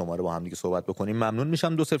 با این شماره با هم دیگه صحبت بکنیم. ممنون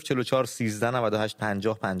میشم. 2044 13 98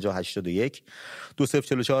 50 50 81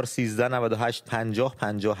 2044 13 98 50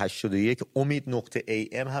 50 81.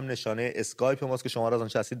 امید.am هم نشانه اسکایپ ماست که شما را از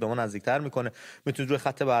آنچه هستید به ما نزدیکتر میکنه. میتونید روی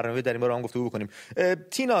خط برنامه در این باره هم گفتگو بکنیم.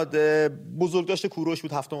 تینا بزرگداشت کوروش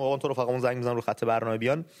بود، هفتم آبان تو رفقامون زنگ میزنن رو خط برنامه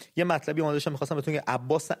بیان. یه مطلبی اومده داشتم می‌خواستم بهتون، که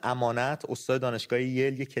عباس امانت استاد دانشگاه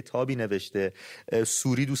یل یه کتابی نوشته،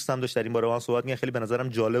 سوری دوستم داشت در این باره با من صحبت می‌کرد، خیلی به نظرم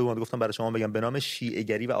جالب بود، گفتم برای شما بگم، به نام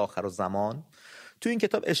شیعه‌گری و آخرالزمان. تو این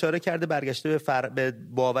کتاب اشاره کرده برگشته به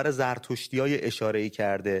باور زرتشتیای اشاره‌ای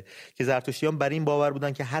کرده که زرتشتیان بر این باور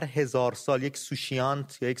بودن که هر 1000 سال یک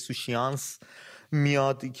سوشیانت یا یک سوشیانس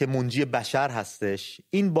میاد که منجی بشر هستش.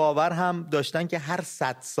 این باور هم داشتن که هر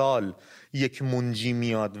 100 سال یک منجی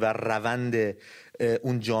میاد و روند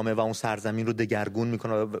اون جامعه و اون سرزمین رو دگرگون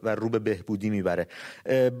میکنه و رو به بهبودی میبره.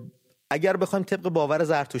 اگر بخوایم طبق باور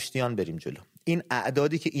زرتشتیان بریم جلو، این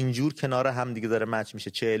اعدادی که اینجور کنار هم دیگه داره مچ میشه،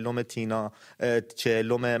 40 تینا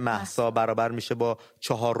 40 مهسا برابر میشه با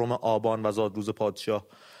 4 آبان و زادروز پادشاه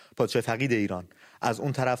فقید ایران، از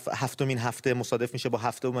اون طرف 7 هفته مصادف میشه با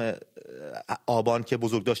 7 آبان که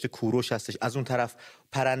بزرگداشت کوروش هستش، از اون طرف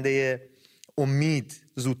پرنده امید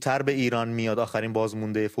زودتر به ایران میاد، آخرین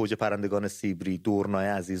بازمونده فوج پرندگان سیبری دورنای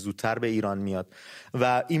عزیز زودتر به ایران میاد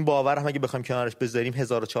و این باور هم اگه بخوایم کنارش بذاریم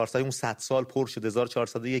 1400 اون 100 سال پر شد،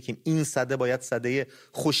 1401 این سده باید سده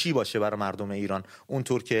خوشی باشه برای مردم ایران،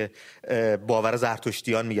 اونطور که باور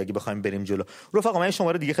زرتشتیان میگه. اگه بخوایم بریم جلو رفقا، من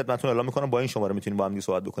شماره دیگه خدمتتون اعلام میکنم، با این شماره میتونیم با هم دیگه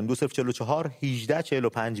صحبت بکنیم. 2044 18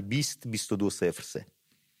 45 20 22 03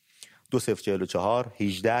 2044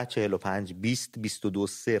 18 45 20 22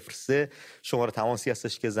 03 شماره تماسی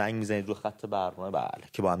هستش که زنگ میزنید رو خط برنامه، بله،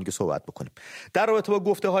 که با هم دیگه صحبت بکنیم. در رابطه با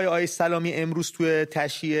گفته های آقای سلامی امروز توی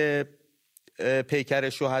تشییع پیکر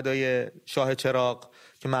شهدای شاه چراغ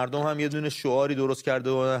که مردم هم یه دونه شعاری درست کرده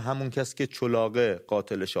و همون کس که چلاقه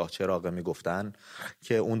قاتل شاه چراغه میگفتن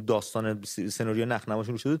که اون داستان سناریو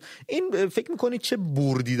نخنماشون رو شد، این فکر میکنید چه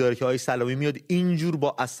بردی داره که آقای سلامی میاد اینجور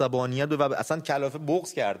با عصبانیت و اصلا کلافه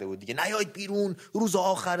بغض کرده بود دیگه، نیاید بیرون روز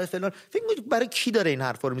آخره فلان، فکر میکنید برای کی داره این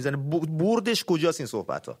حرفا رو میزنه؟ بردش کجاست این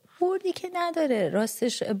صحبت‌ها؟ بردی که نداره،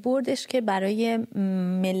 راستش بردش که برای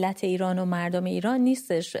ملت ایران و مردم ایران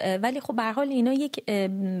نیستش، ولی خب به هر حال اینا یک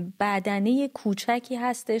بدنه کوچکی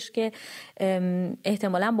هستش که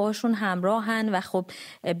احتمالاً باشون همراهن و خب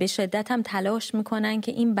به شدت هم تلاش میکنن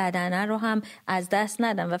که این بدنه رو هم از دست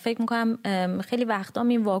ندن و فکر میکنم خیلی وقتا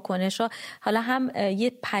این واکنش‌ها حالا هم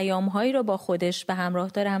یه پیام‌هایی رو با خودش به همراه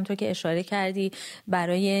داره، همونطور که اشاره کردی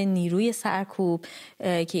برای نیروی سرکوب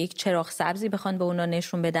که یک چراغ سبزی بخوان به اونا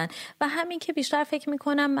نشون بدن و همین که بیشتر فکر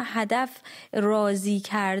میکنم هدف راضی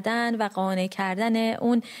کردن و قانع کردن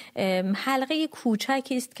اون حلقه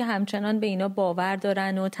کوچکی است که همچنان به اینا باور دارن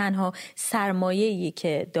و تنها سرمایه‌ای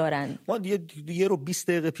که دارن. ما یه رو 20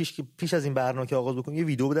 دقیقه پیش از این برنامه که آغاز بکنیم یه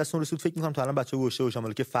ویدیو به دستون رسید، فکر می‌کنم تا الان بچه‌ها گوشته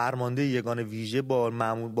باشن، که فرمانده یگان ویژه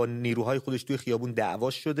با نیروهای خودش توی خیابون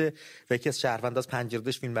دعواش شده و یکی از شهروندان از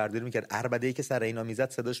پنجره‌اش فیلمبرداری می‌کرد، عربده‌ای که سر اینا میزد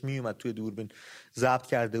صداش میومد توی دوربین ضبط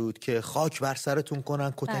کرده بود که خاک بر سرتون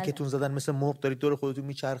کنن، کتکتون زدن، مثل مرغ دارید دور خودتون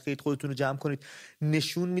میچرخید، خودتون رو جمع کنید.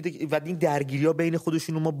 نشون میده و این درگیری‌ها بین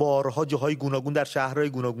خودشون ما بارها جاهای گوناگون در شهرهای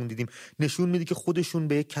گوناگون دیدیم، نشون میده که خودشون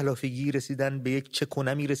به یک کلافگی رسیدن، به یک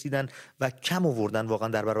چکنمی رسیدن و کم آوردن واقعا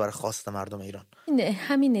در برابر خواست مردم ایران.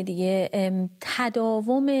 همینه دیگه،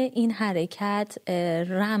 تداوم این حرکت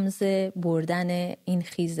رمز بردن این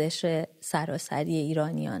خیزش سراسری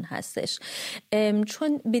ایرانیان هستش،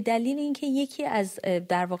 چون به دلیل اینکه یکی از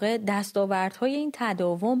در واقع دستاوردهای این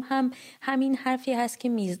تداوم هم همین حرفی هست که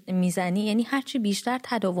میزنی، یعنی هرچی بیشتر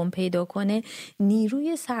تداوم پیدا کنه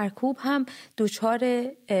نیروی سرکوب هم دچار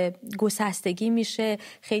گسستگی میشه.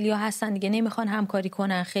 خیلی‌ها هستن دیگه نمیخوان همکاری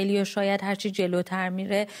کنن، خیلی‌ها شاید هرچی جلوتر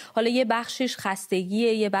میره، حالا یه بخشش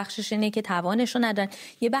خستگیه، یه بخشش اینه که توانشو ندارن،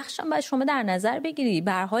 یه بخش هم باید شما در نظر بگیری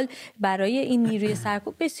به هر حال برای این نیروی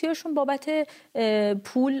سرکوب بسیارشون بابت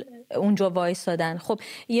پول اونجا وایسادن. خب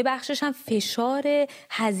یه بخشش هم فشار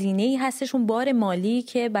هزینه‌ای هستش، اون بار مالی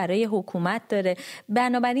که برای حکومت داره.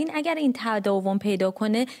 بنابراین اگر این تداوم پیدا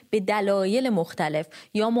کنه به دلایل مختلف،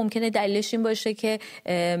 یا ممکنه دلیلش این باشه که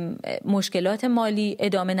مشکلات مالی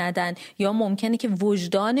ادامه ندن، یا ممکنه که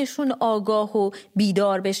وجدانشون آگاه و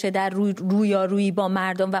بیدار بشه در رویارویی با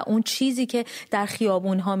مردم و اون چیزی که در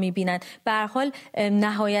خیابون‌ها می‌بینن. به هر حال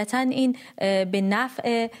نهایتاً این به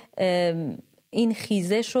نفع این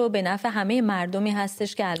خیزش رو به نفع همه مردمی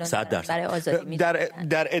هستش که الان برای آزادی می‌جنگن.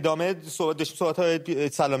 در ادامه صحبت‌های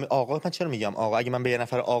سلامی آقا، من چرا میگم آقا؟ اگه من به یه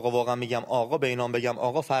نفر آقا واقعا میگم آقا، به اینام بگم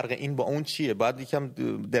آقا، فرق این با اون چیه؟ باید یکم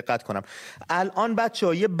دقت کنم. الان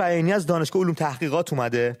بچه‌ها یه بیانیه از دانشگاه علوم تحقیقات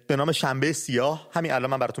اومده به نام شنبه سیاه، همین الان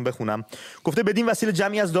من براتون بخونم. گفته بدین وسیله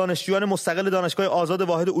جمعی از دانشجویان مستقل دانشگاه آزاد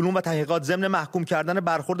واحد علوم و تحقیقات ضمن محکوم کردن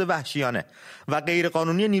برخورد وحشیانه و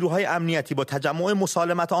غیرقانونی نیروهای امنیتی با تجمع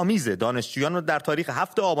مسالمت آمیز دانشجویان در تاریخ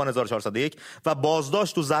 7 آبان 1401 و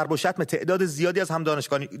بازداشت و ضرب و شتم تعداد زیادی از هم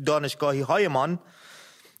دانشگاهی‌هایمان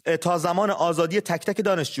تا زمان آزادی تک تک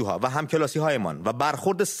دانشجوها و همکلاسی‌هایمان و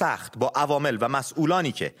برخورد سخت با عوامل و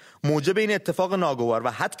مسئولانی که موجب این اتفاق ناگوار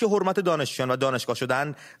و هتک حرمت دانشجویان و دانشگاه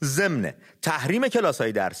شدن، ضمن تحریم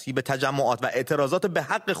کلاس‌های درسی به تجمعات و اعتراضات به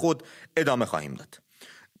حق خود ادامه خواهیم داد.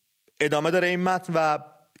 ادامه داره این متن و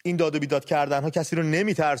این داد و بیداد کردن ها کسی رو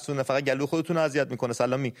نمیترسونه، فقط گلو خودتون رو اذیت میکنه.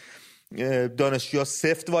 سلامی دانشجوها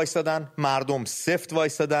سفت وایسادن، مردم سفت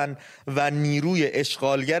وایسادن و نیروی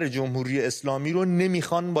اشغالگر جمهوری اسلامی رو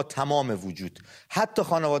نمیخوان با تمام وجود. حتی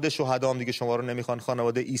خانواده شهدا هم دیگه شما رو نمیخوان،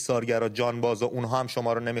 خانواده ایثارگرا، جانبازا، اونها هم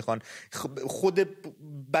شما رو نمیخوان. خود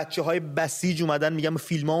بچه‌های بسیج اومدن میگن،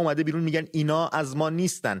 فیلم‌ها اومده بیرون میگن اینا از ما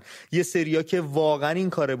نیستن. یه سریا که واقعا این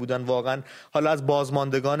کاره بودن، واقعا حالا از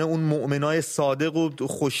بازماندگان اون مؤمنای صادق و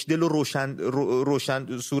خوشدل و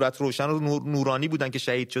روشن صورت روشن و نورانی بودن که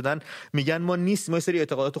شهید شدن، میگن ما نیستیم، ما سری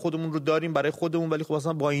اعتقادات خودمون رو داریم برای خودمون، ولی خب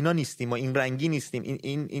اصلا با اینا نیستیم، ما این رنگی نیستیم،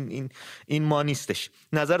 این ما نیستش.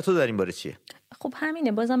 نظر تو در این باره چیه؟ خب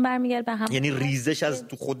همینه، بازم برمیگرد به هم، یعنی ریزش از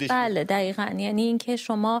تو خودش. بله دقیقاً، یعنی اینکه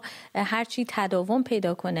شما هرچی تداوم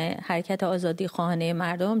پیدا کنه حرکت آزادی خواهانه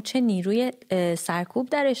مردم، چه نیروی سرکوب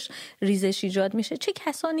درش ریزش ایجاد میشه، چه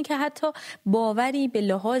کسانی که حتی باوری به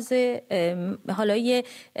لحاظ حالا یه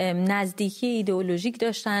نزدیکی ایدئولوژیک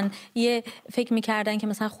داشتن، یه فکر میکردن که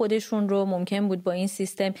مثلا خودشون رو ممکن بود با این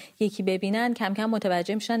سیستم یکی ببینن، کم کم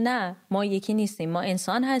متوجه میشن نه ما یکی نیستیم، ما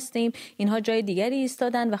انسان هستیم، اینها جای دیگری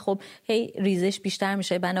ایستادن و خب هی ریزش بیشتر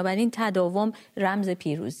میشه. بنابراین تداوم رمز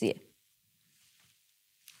پیروزیه.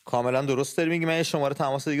 کاملا درست داری میگی. من یه شماره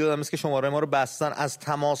تماس دیگه دادم، مثل که شماره ما رو بستن. از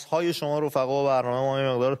تماس‌های شما رفقا و برنامه ما یه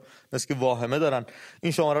مقدار مثل که واهمه دارن.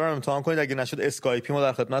 این شماره رو امتحان کنید، اگه نشد اسکایپی ما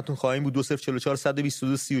در خدمتتون خواهیم بود. 2044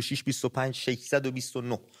 122 36 25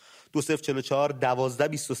 629 2044 12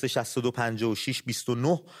 23 62 56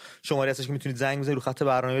 29 شماره هستش که میتونید زنگ بزنید رو خط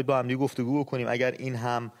برنامه با هم دیگه گفتگو بکنیم. اگر این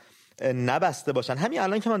هم نبسته باشن. همین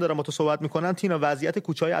الان که من دارم با تو صحبت میکنم تینا، وضعیت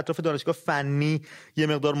کوچه‌های اطراف دانشگاه فنی یه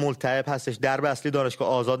مقدار ملتهب هستش. درب اصلی دانشگاه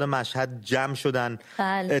آزاد مشهد جمع شدن.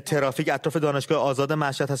 ترافیک اطراف دانشگاه آزاد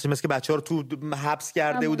مشهد هستش، مثل که بچه‌ها رو تو حبس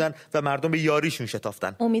کرده بودن و مردم به یاریشون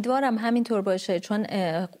شتافتن. امیدوارم همینطور باشه، چون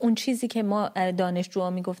اون چیزی که ما دانشجوها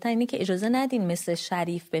میگفتن اینه که اجازه ندین مثل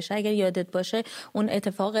شریف بشه. اگر یادت باشه اون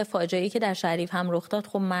اتفاق فاجعه‌ای که در شریف هم رخ داد،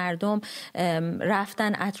 خب مردم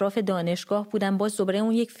رفتن اطراف دانشگاه بودن، باز دوباره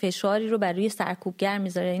اون یک فشاری رو بر روی سرکوبگر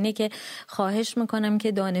میذاره. اینه که خواهش میکنم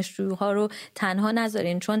که دانشجوها رو تنها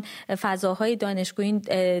نذارین، چون فضاهای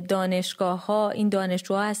دانشگاه‌ها این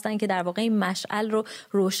دانشجوها هستن که در واقع این مشعل رو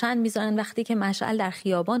روشن میذارن وقتی که مشعل در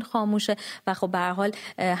خیابان خاموشه. و خب به هر حال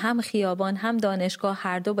هم خیابان هم دانشگاه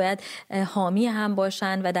هر دو باید حامی هم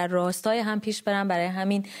باشن و در راستای هم پیش برن. برای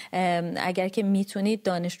همین اگر که میتونید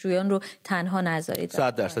دانشجویان رو تنها نذارید.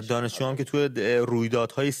 100% دانشجوام که توی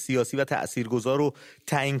رویدادهای سیاسی و تاثیرگذار و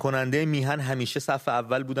تعیین کننده میهن همیشه صف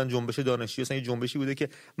اول بودن. جنبش دانشجویی اصلا جنبشی بوده که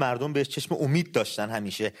مردم بهش چشم امید داشتن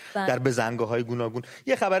همیشه در بزنگاه‌های گوناگون.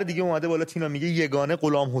 یه خبر دیگه اومده بالا تینا، میگه یگانه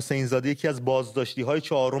غلام حسین زاده، یکی از بازداشتی‌های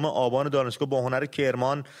 4 آبان دانشگاه با هنر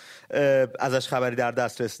کرمان، ازش خبری در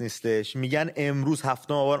دسترس نیستش. میگن امروز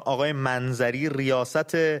 7 آبان آقای منظری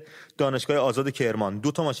ریاست دانشگاه آزاد کرمان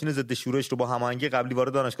 2 ماشین ضد شورش رو با هماهنگی قبلی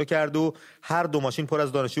وارد دانشگاه کرد و هر 2 ماشین پر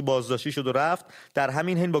از دانشجو بازداشتی شد و رفت. در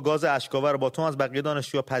همین حین با گاز اشک‌آور با تهم از بقیه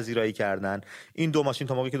دانشجوها پذیرایی کردن. این 2 ماشین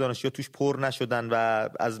تا موقعی که دانشجوها توش پر نشدن و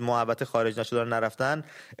از محوطه خارج نشدن نرفتن،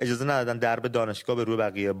 اجازه ندادن درب دانشگاه به روی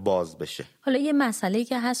بقیه باز بشه. حالا یه مسئله‌ای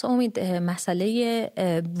که هست امید، مسئله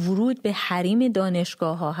ورود به حریم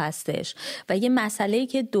دانشگاه‌ها هستش و یه مسئله‌ای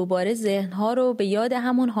که دوباره ذهن‌ها رو به یاد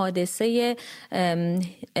همون حادثه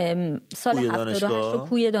سال 78 رو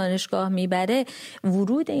پوی دانشگاه میبره.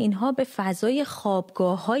 ورود اینها به فضای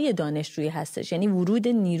خوابگاه‌های دانشجویی هستش، یعنی ورود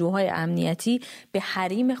نیروهای امنیتی به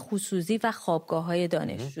حریم خصوصی و خوابگاه‌های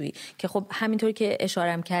دانشجویی که خب همینطور که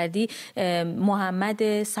اشاره کردی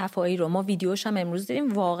محمد صفایی رو ما ویدیوش هم امروز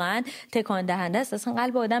دیدیم، واقعا تکان دهنده است. اصلا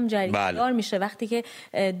قلب آدم جریان میشه وقتی که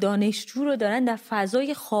دانشجو رو دارن در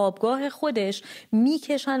فضای خوابگاه خودش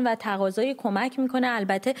میکشن و تقاضای کمک میکنه.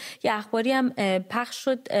 البته یه اخباری هم پخش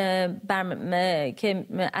شد که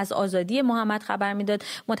از آزادی محمد خبر میداد.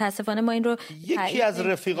 متاسفانه ما این رو یکی از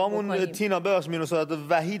رفیقامون تینا بخش مینوساد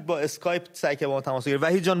وحید با اسکایپ سعی که با ما تماس گرفت.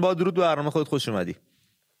 وحید جان با درود به برنامه خودت خوش اومدی.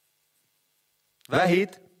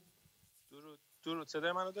 وحید درود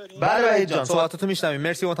صدای منو داری؟ بله وحید جان صحبتاتو میشنویم.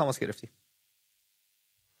 مرسی با تماس گرفتی.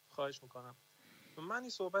 خواهش میکنم. من این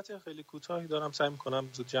صحبت خیلی کوتاهی دارم، سعی میکنم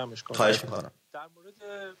زود جمعش کنم. خواهش میکنم. در مورد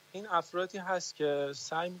این افرادی هست که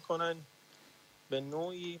سعی میکنن به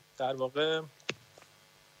نوعی در واقع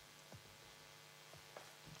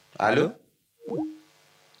الو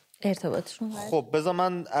ارتباطشون خب بذار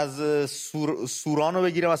من از سوران رو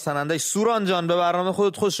بگیرم، از سنندج. سوران جان به برنامه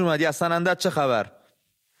خودت خوش اومدی. از سنندج چه خبر؟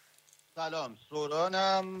 سلام،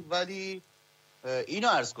 سورانم، ولی اینو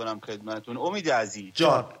عرض کنم خدمتون امید عزیز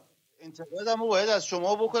جان، انتقادمو باید از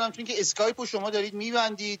شما بکنم چون که اسکایپو شما دارید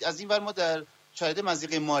میبندید، از این ور ما در شاهد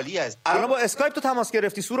مضیقه مالی هست. الان با اسکایپ تو تماس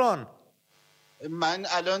گرفتی سوران؟ من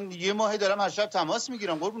الان 1 ماه دارم هر شب تماس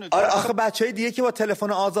میگیرم قربونت. آره آخه بچهای دیگه که با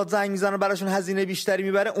تلفن آزاد زنگ میزنن براشون هزینه بیشتری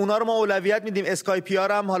میبره، اونا رو ما اولویت میدیم. اسکایپی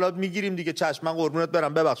ها هم حالا میگیریم دیگه. چشم، من قربونت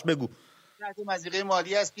برم. ببخش بگو. تحت مضیقه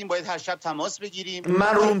مالی هستیم، باید هر شب تماس بگیریم.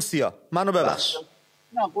 من رومسیا، منو ببخش.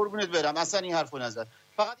 نه قربونت برم، اصلا این حرفو نزن.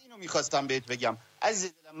 فقط اینو میخواستم بهت بگم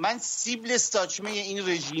عزیز دلم، من سیبل ساچمه این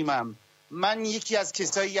رژیمم. من یکی از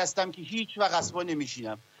کسایی هستم که هیچ وقت اسبا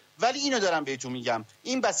نمیشینم، ولی اینو دارم بهتون میگم.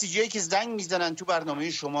 این بسیجیایی که زنگ میزنن تو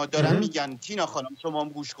برنامه شما دارن میگن تینا خانم شما هم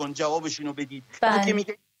گوش کن جوابشونو بدید. که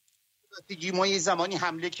میگه بسیجی ما یه زمانی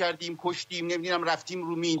حمله کردیم، کشتیم، نمیدونم رفتیم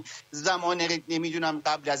رو مین، زمان نمیدونم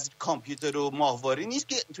قبل از کامپیوتر و ماهواره نیست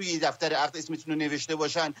که توی دفتر عقد اسمتون رو نوشته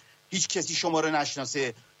باشن هیچ کسی شما رو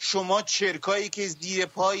نشناسه. شما چرکایی که زیر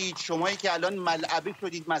پایید، شمایی که الان ملعبه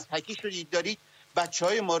شدید، مضحکی شدید، دارید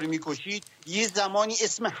بچهای ما رو میکشید. یه زمانی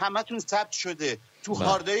اسم همتون ثبت شده تو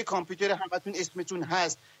هاردای کامپیوتر، همتون اسمتون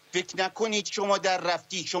هست. فکر نکنید شما در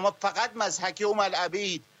رفتی، شما فقط مضحکه و ملعبه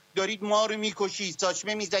اید، دارید ما رو میکشید،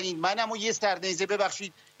 ساچمه میزنید. منم و یه سرنیزه،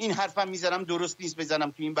 ببخشید این حرفم میزنم درست نیست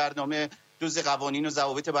بزنم تو این برنامه، جز قوانین و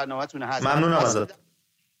ضوابط برنامه‌تون هست. ممنونم ازت.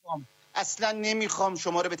 اصلا نمیخوام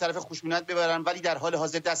شما رو به طرف خشونت ببرم، ولی در حال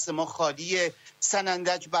حاضر دست ما خالیه،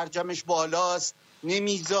 سنندج برجمش بالاست،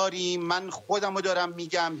 نمیذاریم. من خودم رو دارم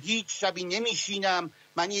میگم، هیچ شبی نمیشینم.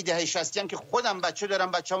 من یه 60 که خودم بچه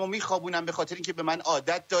دارم، بچه‌مو میخوابونم به خاطر اینکه به من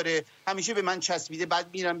عادت داره، همیشه به من چسبیده. بعد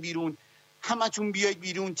میرم بیرون، همتون بیاید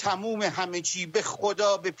بیرون، تموم همه چی، به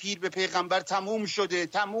خدا، به پیر، به پیغمبر تموم شده،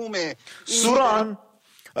 تمومه. سوران،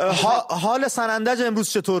 حال سنندج امروز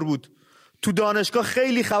چطور بود؟ تو دانشگاه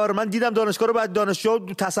خیلی خبر، من دیدم دانشگاه رو بعد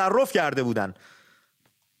دانشجوها تصرف کرده بودن.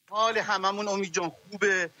 حال هممون امید جان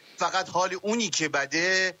خوبه، فقط حال اونی که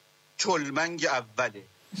بده چلمنگ اوله.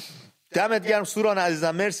 دمت گرم سوران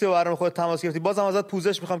عزیزم، مرسی و برام خودت تماس گرفتی. بازم ازت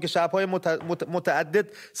پوزش میخوام که شب‌های متعدد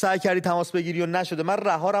سعی کردی تماس بگیری و نشده. من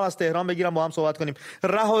رهارم از تهران بگیرم با هم صحبت کنیم.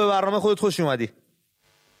 رها، به برنامه خودت خوش اومدی.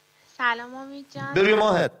 سلام امید جان. بروی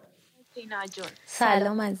ماهت. تینا جون.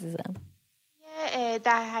 سلام عزیزم.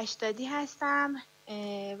 1080 هستم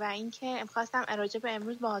و اینکه خواستم راجع به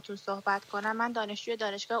امروز باهاتون صحبت کنم. من دانشجوی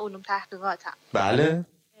دانشگاه علوم تحقیقاتم. بله.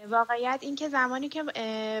 واقعیت این که زمانی که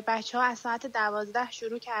بچه‌ها از ساعت 12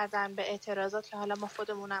 شروع کردن به اعتراضات که حالا ما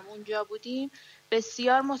خودمونم اونجا بودیم،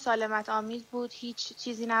 بسیار مسالمت آمیز بود، هیچ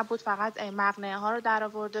چیزی نبود، فقط مقنعه ها رو در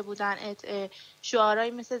آورده بودن،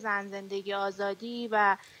 شعارهایی مثل زن زندگی آزادی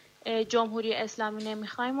و جمهوری اسلامی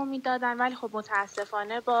نمیخوایم رو میدادن. ولی خب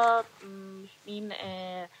متاسفانه با این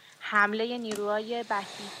حمله نیروهای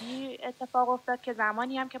بسیجی اتفاق افتاد که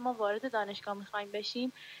زمانی هم که ما وارد دانشگاه میخوایم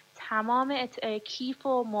بشیم تمام کیف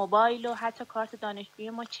و موبایل و حتی کارت دانشجویی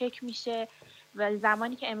ما چک میشه. و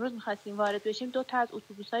زمانی که امروز میخواستیم وارد بشیم 2 تا از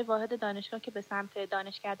اتوبوس‌های واحد دانشگاه که به سمت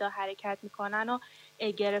دانشکده حرکت میکنن و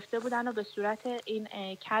گرفته بودن و به صورت این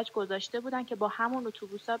کج گذاشته بودن که با همون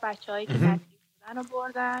اتوبوس‌ها بچه‌هایی که دستگیر شدن رو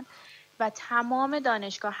بردن و تمام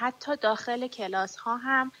دانشگاه حتی داخل کلاس ها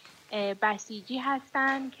هم بسیجی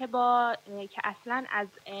هستن که که اصلا از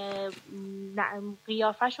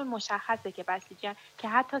قیافشون مشخصه که بسیجی هستن، که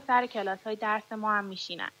حتی سر کلاس های درس ما هم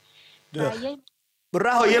میشینن.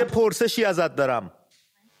 رها، یه پرسشی ازت دارم.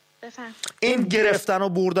 بفهم. این گرفتن و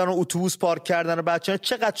بردن و اتوبوس پارک کردن و بچه‌ها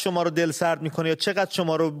چقدر شما رو دل سرد میکنه یا چقدر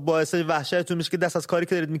شما رو باعث وحشتتون میشه که دست از کاری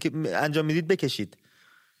که دارید انجام میدید بکشید؟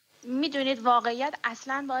 میدونید واقعیت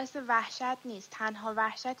اصلا باعث وحشت نیست. تنها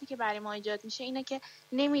وحشتی که برای ما ایجاد میشه اینه که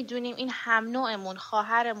نمیدونیم این هم نوعمون،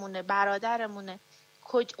 خواهرمونه، برادرمونه،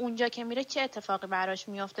 اونجا که میره چه اتفاقی براش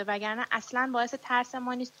میفته. وگرنه اصلا باعث ترس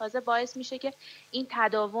ما نیست، تازه باعث میشه که این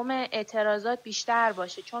تداوم اعتراضات بیشتر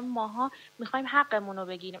باشه، چون ماها میخوایم حقمون رو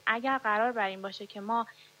بگیریم. اگر قرار بر این باشه که ما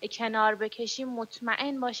کنار بکشیم،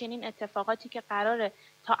 مطمئن باشین این اتفاقاتی که قراره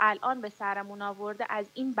تا الان به سرمون آورده از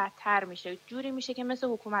این بدتر میشه، جوری میشه که مثل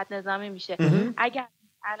حکومت نظامی میشه. اگر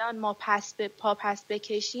الان ما پا پس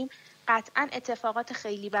بکشیم قطعا اتفاقات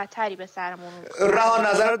خیلی بدتری به سرمون میاد.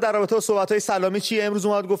 رها، نظر در رابطه با صحبت‌های سلامی چیه؟ امروز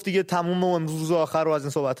اومد گفت دیگه تموم و امروز روز آخر رو از این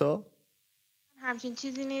صحبت‌ها. همچین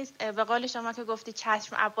چیزی نیست. به قول شما که گفتی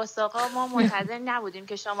چشم عباس آقا، ما منتظر نبودیم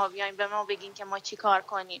که شما بیاین به ما بگین که ما چی کار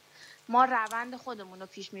کنیم. ما روند خودمون رو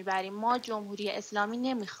پیش میبریم. ما جمهوری اسلامی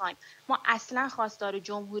نمیخوایم. ما اصلا خواستار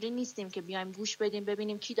جمهوری نیستیم که بیایم گوش بدیم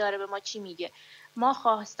ببینیم کی داره به ما چی میگه. ما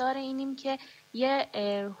خواستار اینیم که یه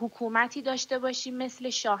حکومتی داشته باشیم مثل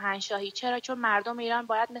شاهنشاهی. چرا؟ چون مردم ایران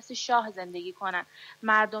باید مثل شاه زندگی کنن.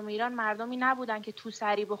 مردم ایران مردمی نبودن که تو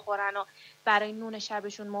سری بخورن و برای نون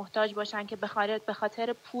شبشون محتاج باشن که به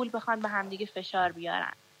خاطر پول بخوان به همدیگه فشار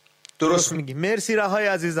بیارن. درست میگی. مرسی رهای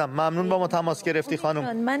عزیزم، ممنون با ما تماس گرفتی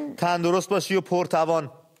خانم. تندرست باشی و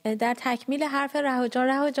پرتوان. در تکمیل حرف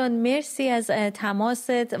رها جان مرسی از تماست،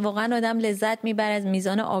 واقعا آدم لذت میبره از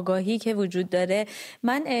میزان آگاهی که وجود داره.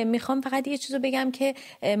 من میخوام فقط یه چیزو بگم که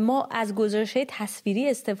ما از گزارش‌های تصویری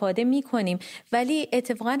استفاده میکنیم، ولی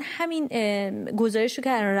اتفاقا همین گزارشی که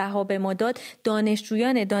رها به ما داد،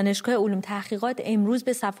 دانشجویان دانشگاه علوم تحقیقات امروز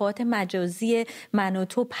به صفحات مجازی من و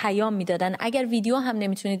تو پیام میدادن. اگر ویدیو هم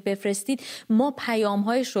نمیتونید بفرستید، ما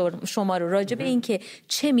پیام‌های شما رو راجع به این که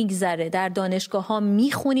چه میگذره در دانشگاه‌ها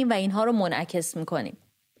میخونیم و اینها رو منعکس میکنیم.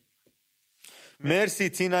 مرسی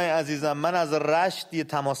تینای عزیزم. من از رشت یه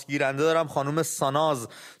تماس گیرنده دارم، خانم ساناز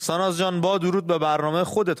جان، با درود به برنامه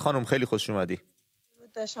خودت خانم، خیلی خوش اومدی.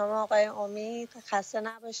 درود به شما آقای امید، خسته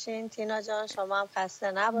نباشین. تینا جان شما هم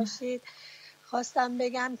خسته نباشید. خواستم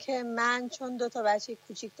بگم که من چون 2 بچه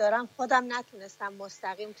کوچیک دارم، خودم نتونستم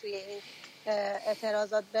مستقیم توی این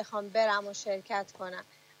اعتراضات بخوام برم و شرکت کنم،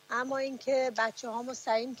 اما اینکه بچه‌هامو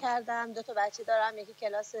سعیم کردم. 2 بچه دارم، یکی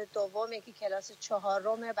کلاس 2، یکی کلاس 4.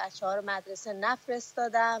 بچه‌ها رو مدرسه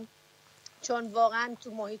نفرستادم چون واقعا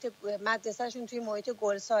تو محیط مدرسه‌شون توی محیط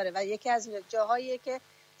گلساره و یکی از جاهاییه که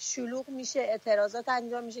شلوغ میشه، اعتراضات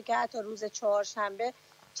انجام میشه که حتی روز 4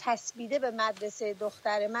 چسبیده به مدرسه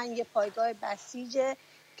دختر من یه پایگاه بسیجه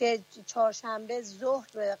که 4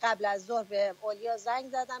 ظهر قبل از ظهر به اولیا زنگ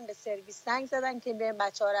زدن، به سرویس زنگ زدن که به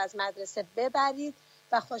بچه‌ها رو از مدرسه ببرید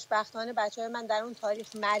و خوشبختانه بچه‌های من در اون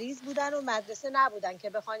تاریخ مریض بودن و مدرسه نبودن که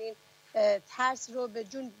بخوان این ترس رو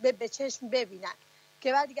به چشم ببینن.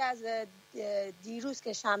 که بعد دیگه از دیروز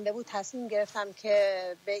که شنبه بود تصمیم گرفتم که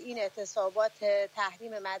به این اعتصابات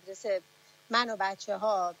تحریم مدرسه من و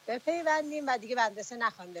بچه‌ها بپیوندیم و دیگه مدرسه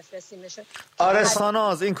نخوایم بفرستیمشون. آره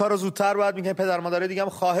ساناز، این کارو زودتر باید میکنیم. پدر مادرای دیگه هم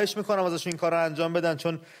خواهش میکنم ازشون این کارو انجام بدن،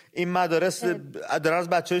 چون این مدارس دارن از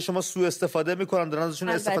بچه‌های شما سوء استفاده میکنن، دارن ازشون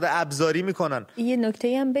استفاده ابزاری میکنن. یه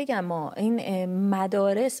نکته هم بگم، ما این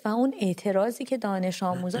مدارس و اون اعتراضی که دانش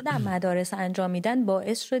آموزا در مدارس انجام میدن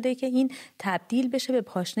باعث شده که این تبدیل بشه به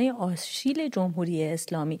پاشنه آشیل جمهوری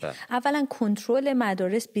اسلامی. اولا کنترل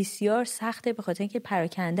مدارس بسیار سخته به خاطر اینکه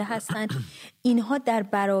پراکنده هستن. اینها در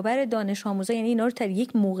برابر دانش آموزا، یعنی اینا رو در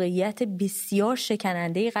یک موقعیت بسیار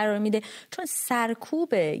شکننده‌ای قرار میده، چون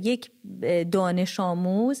سرکوب یک دانش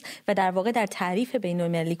آموز و در واقع در تعریف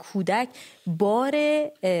بین‌المللی کودک بار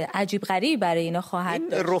عجیب غریبی برای اینا خواهد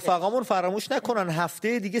داشت. رفقامون فراموش نکنن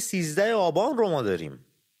هفته دیگه 13 آبان رو ما داریم،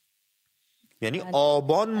 یعنی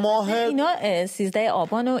آبان ماه اینا 13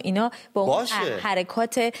 آبان و اینا با اون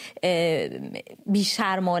حرکات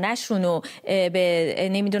بیشرمانه‌شون و به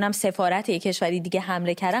نمیدونم سفارت یک کشوری دیگه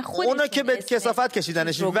حمله کردن، اونا که به کثافت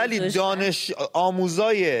کشیدنش، ولی دانش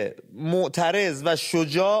آموزای معترض و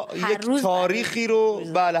شجاع یک تاریخی رو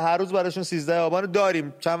بله هر روز براشون 13 آبان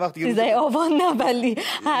داریم. چند وقت دیگه 13 آبان نه، ولی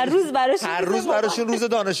هر روز براشون روز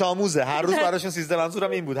دانش آموزه، هر روز براشون 13.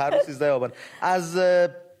 منظورم این بود هر روز 13 آبان. از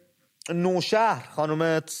نوشهر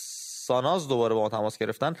خانم ساناز دوباره با ما تماس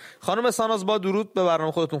گرفتن. خانم ساناز با درود به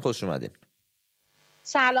برنامه خودتون خوش اومدین.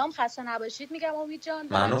 سلام، خسته نباشید میگم امید جان.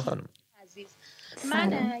 ممنون خانم عزیز.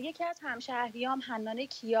 من یکی از همشهریام حنانه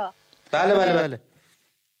کیا بله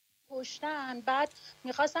پشتن، بعد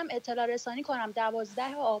میخواستم اطلاع رسانی کنم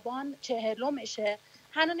 12 آبان 40مشه.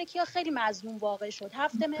 حنانه کیا خیلی مظلوم واقع شد،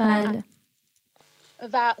 7 مهر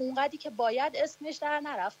و اونقدری که باید اسمش در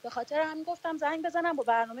نرفت. به خاطر همین گفتم زنگ بزنم با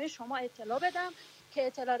برنامه شما اطلاع بدم که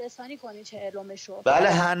اطلاع رسانی کنی 40مشو. بله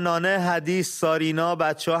حنانه، حدیث، سارینا،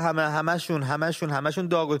 بچه‌ها همشون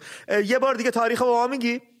داغ. یه بار دیگه تاریخ با ما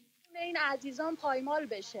میگی؟ این عزیزان پایمال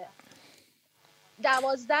بشه.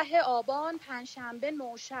 12 آبان پنجشنبه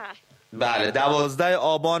نوشهر. بله 12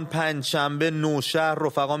 آبان پنجشنبه نوشهر.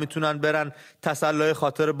 رفقا میتونن برن تسلای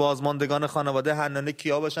خاطر بازماندگان خانواده حنانه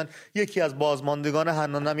کیا باشن. یکی از بازماندگان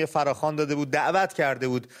حنانه هم یه فراخوان داده بود، دعوت کرده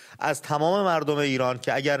بود از تمام مردم ایران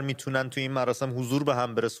که اگر میتونن تو این مراسم حضور به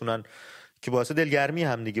هم برسونن که باعث دلگرمی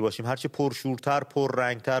هم دیگه باشیم، هرچی پرشورتر،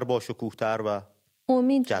 پررنگتر، باشکوهتر و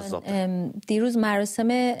امید جان، دیروز مراسم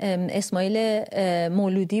اسماعیل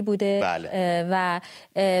مولودی بوده. بله. و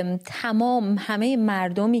همه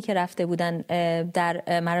مردمی که رفته بودن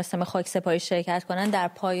در مراسم خاکسپاری شرکت کنن در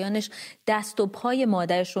پایانش دست و پای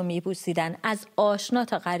مادرش رو میبوسیدن، از آشنا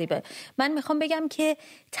تا غریبه. من میخوام بگم که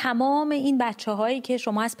تمام این بچه‌هایی که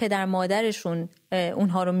شما از پدر مادرشون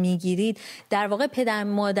اونها رو میگیرید، در واقع پدر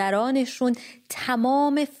مادرانشون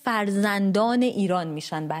تمام فرزندان ایران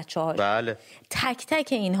میشن بچه‌ها. بله. تک تک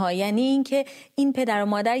اینها، یعنی اینکه این پدر و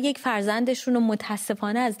مادر یک فرزندشون رو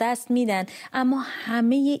متاسفانه از دست میدن، اما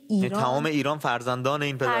همه ایران، تمام ایران فرزندان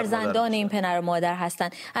این پدر و مادر هستن.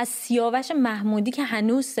 از سیاوش محمودی که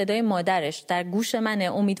هنوز صدای مادرش در گوش منه،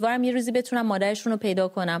 امیدوارم یه روزی بتونم مادرشون رو پیدا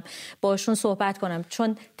کنم، باشون صحبت کنم،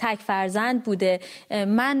 چون تک فرزند بوده.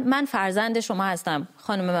 من فرزند شما هستم. هستم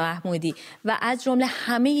خانم محمودی و از جمله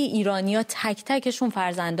همه ایرانی‌ها تک تکشون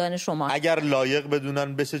فرزندان شما. اگر لایق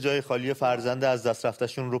بدونن بشه جای خالی فرزند از دست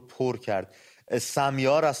رفتشون رو پر کرد.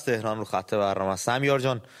 سمیار از تهران رو خط برنامه. سمیار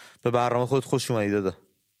جان به برنامه خودت خوش اومدی دادا.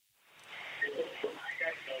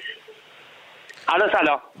 الو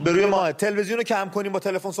سلام. به روی ماه تلویزیون رو کم کنیم با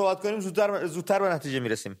تلفن صحبت کنیم زودتر به نتیجه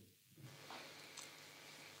میرسیم.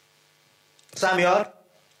 سمیار؟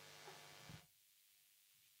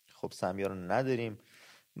 خب سمیار رو نداریم.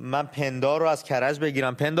 من پندار رو از کرج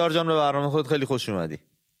بگیرم. پندار جان به برنامه خودت خیلی خوش اومدی.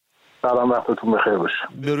 سلام وقتتون بخیر باشه.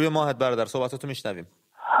 به روی ماهت برادر صحبتاتو میشنویم.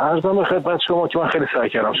 عرضم به خدمت شما که من خیلی سعی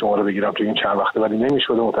کردم شما رو بگیرم تو این چند وقته ولی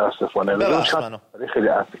نمیشده متاسفانه. خیلی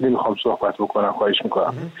اصلی میخوام صحبت بکنم، خواهش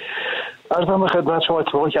میکنم. عرضم به خدمت شما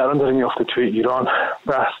اتفاقی که الان داره میفته توی ایران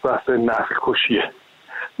بحث نسل کشیه.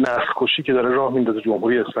 نسل کشی که داره راه میندازه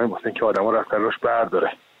جمهوری اسلامی واسه اینکه آدما رو از سرش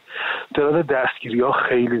برداره. تعداد دستگیری‌ها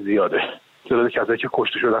خیلی زیاده. تعداد کسایی که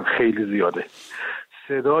کشته شدن خیلی زیاده.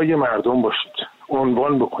 صدای مردم باشید.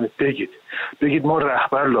 عنوان بکنید، بگید ما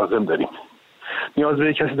رهبر لازم داریم. نیاز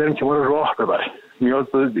به کسی داریم که ما رو راه ببره. نیاز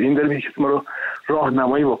به این داریم که کسی ما رو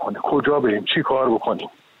راهنمایی بکنه. کجا بریم، چی کار بکنیم.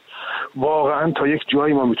 واقعا تا یک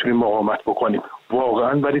جایی ما میتونیم مقاومت بکنیم.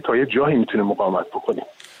 واقعا ولی تا یک جایی میتونیم مقاومت بکنیم.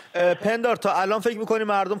 پندار تا الان فکر میکنی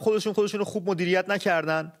مردم خودشون رو خوب مدیریت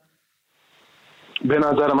نکردن؟ به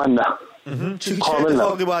نظر من نه. چه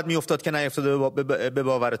اتفاقی باید میافتاد که نیفتاده به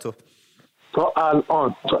باور تو؟ تا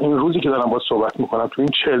الان، تا این روزی که دارم باهات صحبت میکنم، تو این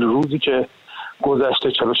 40 روزی که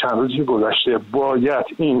گذشته، 40 چند روزی که گذشته، باید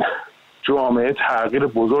این جامعه تغییر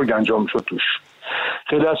بزرگ انجام شد توش.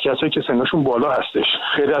 خیلی از کسایی که سنشون بالا هستش،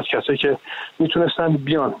 خیلی از کسایی که میتونستن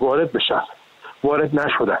بیان وارد بشن وارد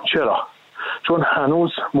نشدن. چرا؟ چون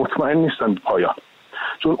هنوز مطمئن نیستن به پایان،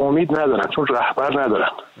 چون امید ندارن، چون رهبر ندارن.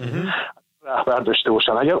 رهبر داشته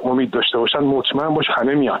باشن، اگر امید داشته باشن، مطمئن باش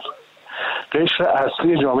همه میان. قشر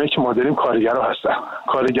اصلی جامعه که ما داریم کارگرها هستن.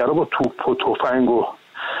 کارگرها با توپ و تفنگ و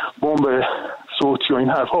بمب صوتی و این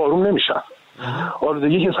حرفا آروم نمیشن.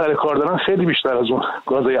 آلودگی که سر کار دارن خیلی بیشتر از اون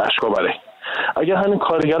گازای اشک‌آوره. اگر همین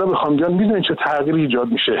کارگرها بخوام بیان، میدونین چه تغییری ایجاد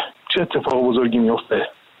میشه، چه اتفاق بزرگی میفته.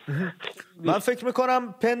 من فکر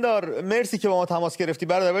میکنم پندار، مرسی که با ما تماس گرفتی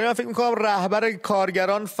برادر، ولی من فکر میکنم رهبر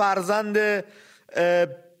کارگران فرزند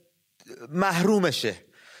محرومشه،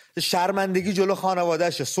 شرمندگی جلو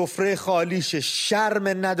خانوادهشه، سفره خالیشه، شرم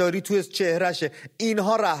نداری توی چهرهشه.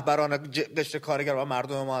 اینها رهبران قشر کارگر و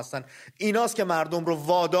مردم ما هستن. ایناست که مردم رو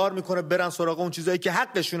وادار میکنه برن سراغ اون چیزایی که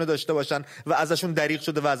حقشونه داشته باشن و ازشون دریغ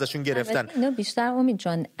شده و ازشون گرفتن. اینو بیشتر امید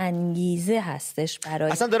جان انگیزه هستش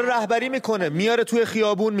برای اصلا داره رهبری میکنه، میاره توی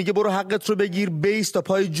خیابون میگه برو حقت رو بگیر، بیست تا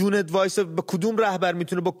پای جونت وایس. با کدوم رهبر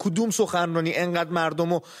میتونه با کدوم سخنرانی انقدر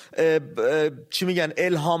مردمو چی میگن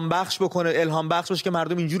الهام بخش بکنه، الهام بخش باشه که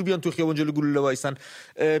مردم اینجوری بیان تو خیابون جلو گلوله وایسن؟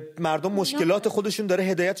 مردم مشکلات خودشون داره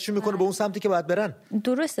هدایتشون میکنه به اون سمتی که باید برن.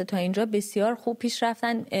 درسته، تا اینجا بسیار خوب پیش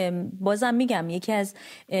رفتن. بازم میگم یکی از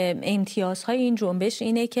امتیازهای این جنبش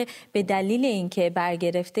اینه که به دلیل اینکه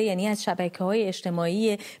برگرفته، یعنی از شبکه‌های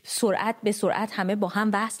اجتماعی سرعت به سرعت همه با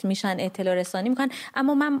هم وصل میشن، اطلاع رسانی میکنن.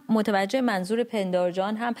 اما من متوجه منظور پندار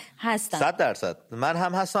جان هم هستم. 100% من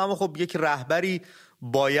هم هستم. اما خب یک رهبری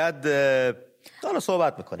باید حالا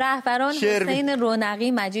صحبت میکنه. رهبران حسین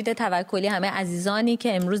رونقی، مجید توکلی، همه عزیزانی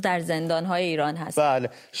که امروز در زندان‌های ایران هستن. بله.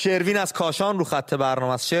 شروین از کاشان رو خط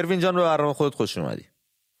برنامه است. شروین جان به برنامه خودت خوش اومدی.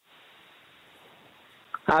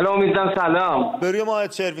 الو امیدوارم. سلام. به روی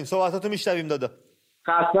ماهت شروین، صحبتاتو میشنویم دادا.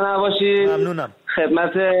 خسته نباشید. ممنونم.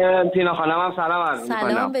 خدمت تینا خانم هم سلام عرض می‌کنم.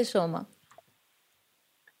 سلام به شما.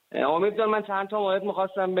 امید جان، من چند تا مورد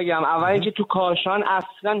می‌خواستم بگم. اول اینکه تو کاشان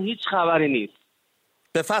اصلا هیچ خبری نیست.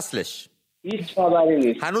 به فصلش هیچ خبری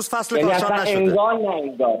نیست. هنوز فصل کاشان نشده.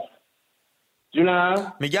 انگار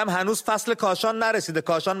جونم میگم هنوز فصل کاشان نرسیده.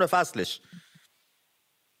 کاشان به فصلش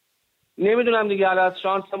نمیدونم دیگه، از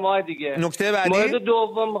شانس ما دیگه. نکته بعدی مورد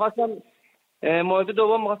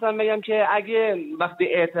دوم می‌خواستم بگم که اگه وقتی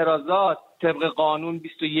اعتراضات طبق قانون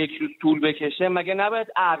 21 روز طول بکشه، مگه نباید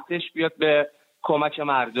ارتش بیاد به کمک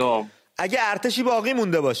مردم؟ اگه ارتشی باقی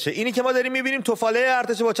مونده باشه. اینی که ما داریم می‌بینیم توفاله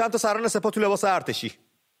ارتش با چند تا سران سپاه تو لباس ارتشی.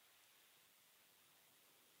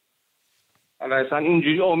 اصلا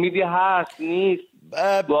اینجوری امیدی هست نیست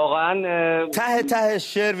واقعا. ته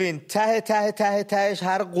شروین، تهش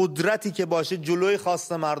هر قدرتی که باشه جلوی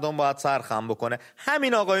خواست مردم باید سرخم بکنه.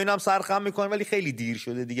 همین آقایون هم سرخم میکنن ولی خیلی دیر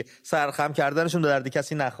شده دیگه. سرخم کردنشون درد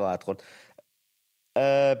کسی نخواهد خورد.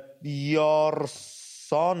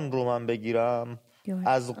 یارسان رو من بگیرم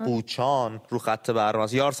از قوچان رو خط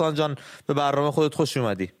برنامه. یارسان جان به برنامه خودت خوش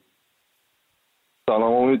اومدی.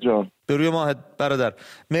 سلام امید جان. به روی ماهت برادر،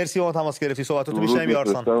 مرسی با ما تماس گرفتی. صحبتاتو میشنویم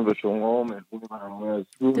یارسان. درود به شما، مهمون برنامه.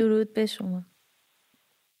 درود به شما.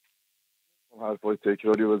 حرفای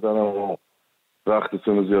تکراری بزنم و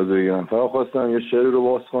وقتتون رو زیاد بگیرم. فقط خواستم یه شعری رو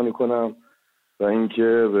بازخوانی کنم و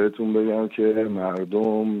اینکه بهتون بگم که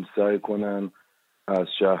مردم سعی کنن از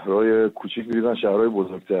شهرهای کوچیک بریزن شهرهای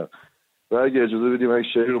بزرگتر. و اگه اجازه بدیم یک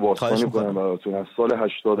شعری رو بازخوانی کنم براتون. از سال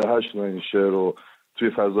 88 من این شعر رو توی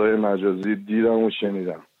فضای مجازی دیدم و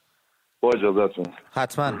شنیدم. با اجازهتون.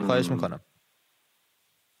 حتما خواهش میکنم.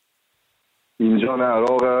 اینجا نه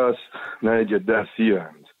عراق است نه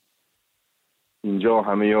گدرسیرند، اینجا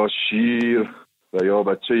همه یا شیر و یا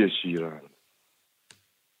بچه شیرند.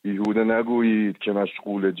 بیهوده نگویید که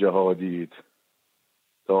مشغول جهادید،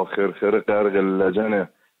 تا خرخر غرق لجن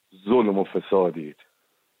ظلم و فسادید.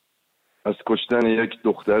 از کشتن یک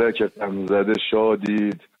دختره که غم زده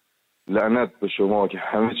شادید، لعنت به شما که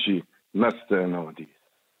همه چی مست عنادید.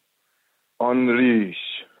 آن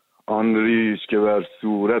ریش که بر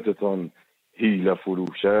صورتتان حیله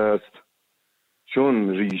فروش است، چون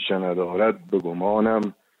ریشه ندارد به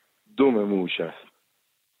گمانم دم موش است.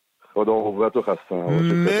 خدا قوت و خسته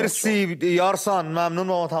نباشید. مرسی یارسان، ممنون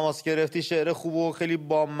با ما تماس گرفتی. شعر خوب و خیلی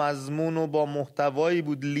با مضمون و با محتوایی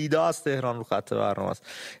بود. لیدا از تهران رو خط برنامه است.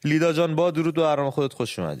 لیدا جان با درود به برنامه خودت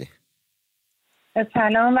خوش اومدی.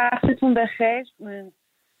 سلام، وقتتون بخیر.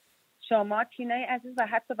 شما تینای عزیز و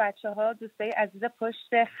حتی بچه‌ها دوستای عزیز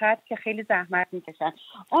پشت خط که خیلی زحمت میکشن.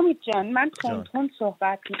 امید جان من تون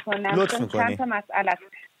صحبت میکنم چون چند تا مسئله است.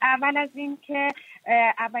 اول از این که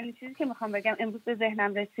اولین چیزی که میخوام بگم امروز به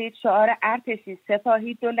ذهنم رسید شعار ارتشی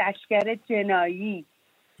سپاهی دو لشکر جنایی.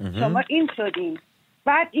 شما این شدین.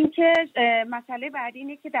 بعد اینکه مسئله بعدی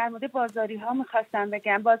اینه که در مورد بازاری ها میخواستم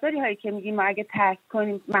بگم. بازاری هایی که میگیم ما اگه ترک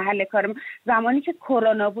کنیم محل کارم، زمانی که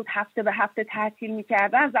کرونا بود هفته به هفته تعطیل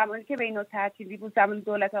میکردن، زمانی که بین تعطیلی بود زمان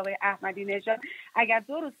دولت آقای احمدی نژاد اگر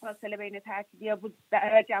 2 روز فاصله بین تعطیلی بود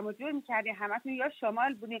جمع جور میکردین همتون یا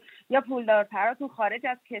شمال بودین یا پولدارتراتون خارج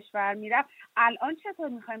از کشور میرفت. الان چطور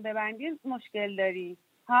میخوایم ببندین؟ مشکل داری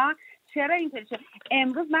ها؟ چرا اینطوری شد؟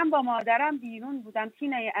 امروز من با مادرم بیرون بودم.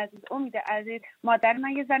 تینای عزیز، امید عزیز، مادر من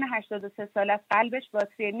یه زن 83 ساله است، قلبش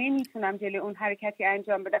باتریه، نمیتونم جلوی اون حرکتی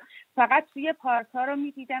انجام بدم. فقط توی پارک‌ها رو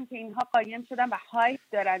میدیدم که اینها قایم شدن و هایپ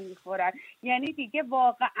دارن میخورن. یعنی دیگه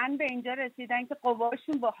واقعا به اینجا رسیدن که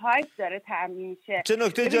قواشون با هایپ داره تامین میشه. چه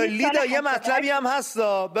نکته جای لیدا یه مطلبی هم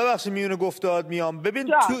هستا، ببخشید میونه گفتاد میام.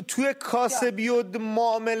 ببین توی کاسبی و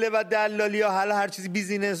معامله و دلالی ها هر چیزی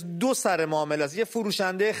بیزینس دو سر معامله است. یه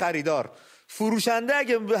فروشنده خریدار. فروشنده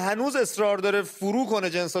اگه هنوز اصرار داره فرو کنه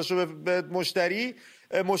جنساشو به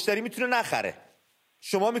مشتری میتونه نخره.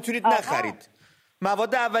 شما میتونید نخرید.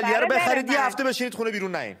 مواد اولیه رو بخرید یه هفته بشینید خونه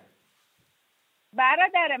بیرون نین.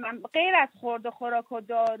 برادر من غیر از خورد و خوراک و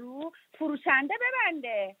دارو فروشنده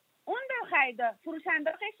ببنده. اون به خریدار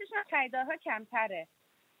فروشنده قشرشون خریدارها کمتره.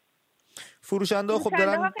 فروشنده خب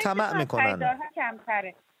دارن طمع میکنن. خریدارها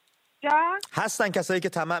کمتره. جان؟ هستن کسایی که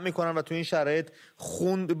طمع میکنن و تو این شرایط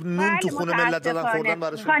نون تو خونه ملت زدن خوردن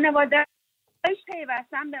براشون. خانواده‌اش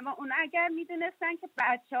پیوستن به ما. اون اگر میدونستن که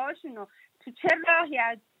بچه‌هاشونو تو چه راهی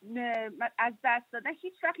از دست دادن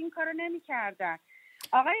هیچ وقت این کارو نمی‌کردن.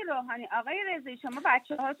 آقای روحانی، آقای رضایی، شما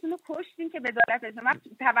بچه‌هاتونو کشتین که به دولت رسیدن.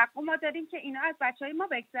 توقع ما داریم که اینا از بچه‌های ما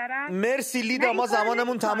بگذرن. مرسی لیدا، ما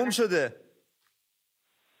زمانمون تموم شده.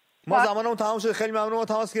 زمانمون تمام شده. خیلی ممنون ما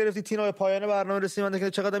تماس گرفتی. تینا به پایان برنامه رسیدیم. که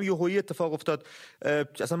چقدر یهویی اتفاق افتاد.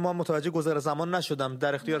 اصلا ما متوجه گذر زمان نشدم.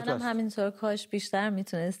 در اختیار تو. همینطور کاش بیشتر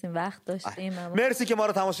میتونستیم وقت داشتیم. مرسی که ما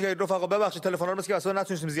رو تماشا کردید رفقا. ببخشید تلفن‌ها رو که اصلا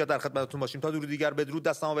نتونستیم زیاد در خدمتتون باشیم. تا درود دیگر بدرود،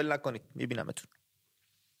 دستمو ول نکنید. میبینمتون.